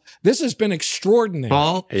Campbell, this has been extraordinary.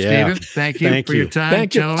 Paul, Stephen, thank you for your time.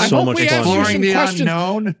 Thank you. Gentlemen. I hope we asked you Exploring some the questions.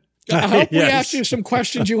 unknown. I hope we asked you some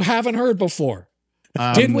questions you haven't heard before.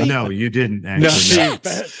 Did we? No, you didn't actually. No.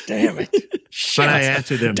 Damn it. But I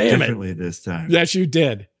answered them differently this time. Yes, you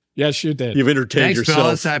did. Yes, you did. You've entertained Thanks, yourself.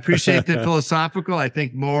 fellas. I appreciate the philosophical. I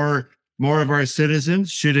think more of our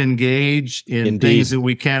citizens should engage in things that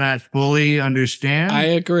we cannot fully understand. I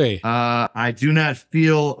agree. I do not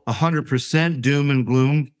feel 100% doom and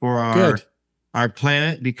gloom for our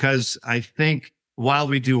planet, because I think while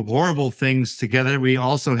we do horrible things together, we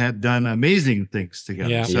also have done amazing things together.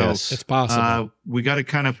 Yeah, so it's possible. We got to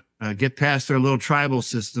kind of get past our little tribal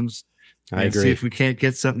systems and agree. see if we can't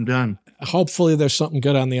get something done. Hopefully there's something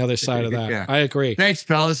good on the other side of that. Yeah. I agree. Thanks,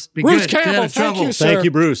 fellas. Be Bruce good. Stay out Campbell, of thank trouble. you, sir. Thank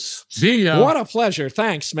you, Bruce. See ya. What a pleasure.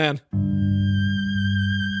 Thanks, man.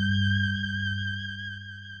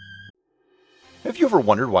 Have you ever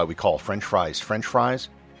wondered why we call French fries,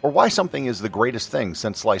 or why something is the greatest thing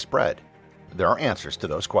since sliced bread? There are answers to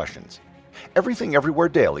those questions. Everything Everywhere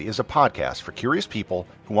Daily is a podcast for curious people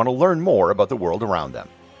who want to learn more about the world around them.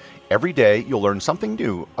 Every day, you'll learn something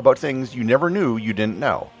new about things you never knew you didn't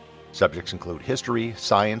know. Subjects include history,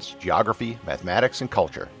 science, geography, mathematics, and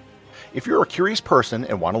culture. If you're a curious person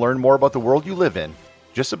and want to learn more about the world you live in,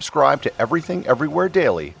 just subscribe to Everything Everywhere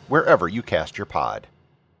Daily wherever you cast your pod.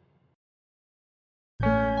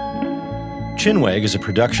 Chinwag is a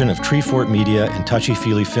production of Treefort Media and Touchy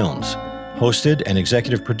Feely Films. Hosted and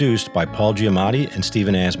executive produced by Paul Giamatti and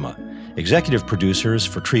Stephen Asma. Executive producers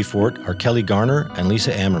for Treefort are Kelly Garner and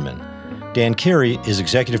Lisa Ammerman. Dan Carey is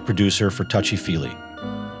executive producer for Touchy Feely.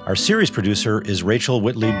 Our series producer is Rachel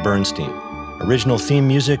Whitley Bernstein. Original theme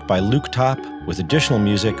music by Luke Top, with additional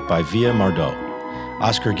music by Via Mardot.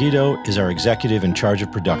 Oscar Guido is our executive in charge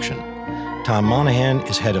of production. Tom Monahan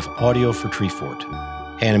is head of audio for Treefort.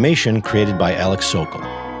 Animation created by Alex Sokol.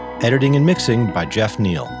 Editing and mixing by Jeff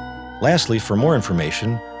Neal. Lastly, for more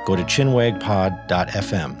information, go to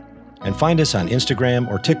chinwagpod.fm and find us on Instagram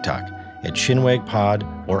or TikTok at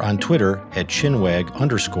chinwagpod or on Twitter at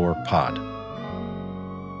chinwag_pod.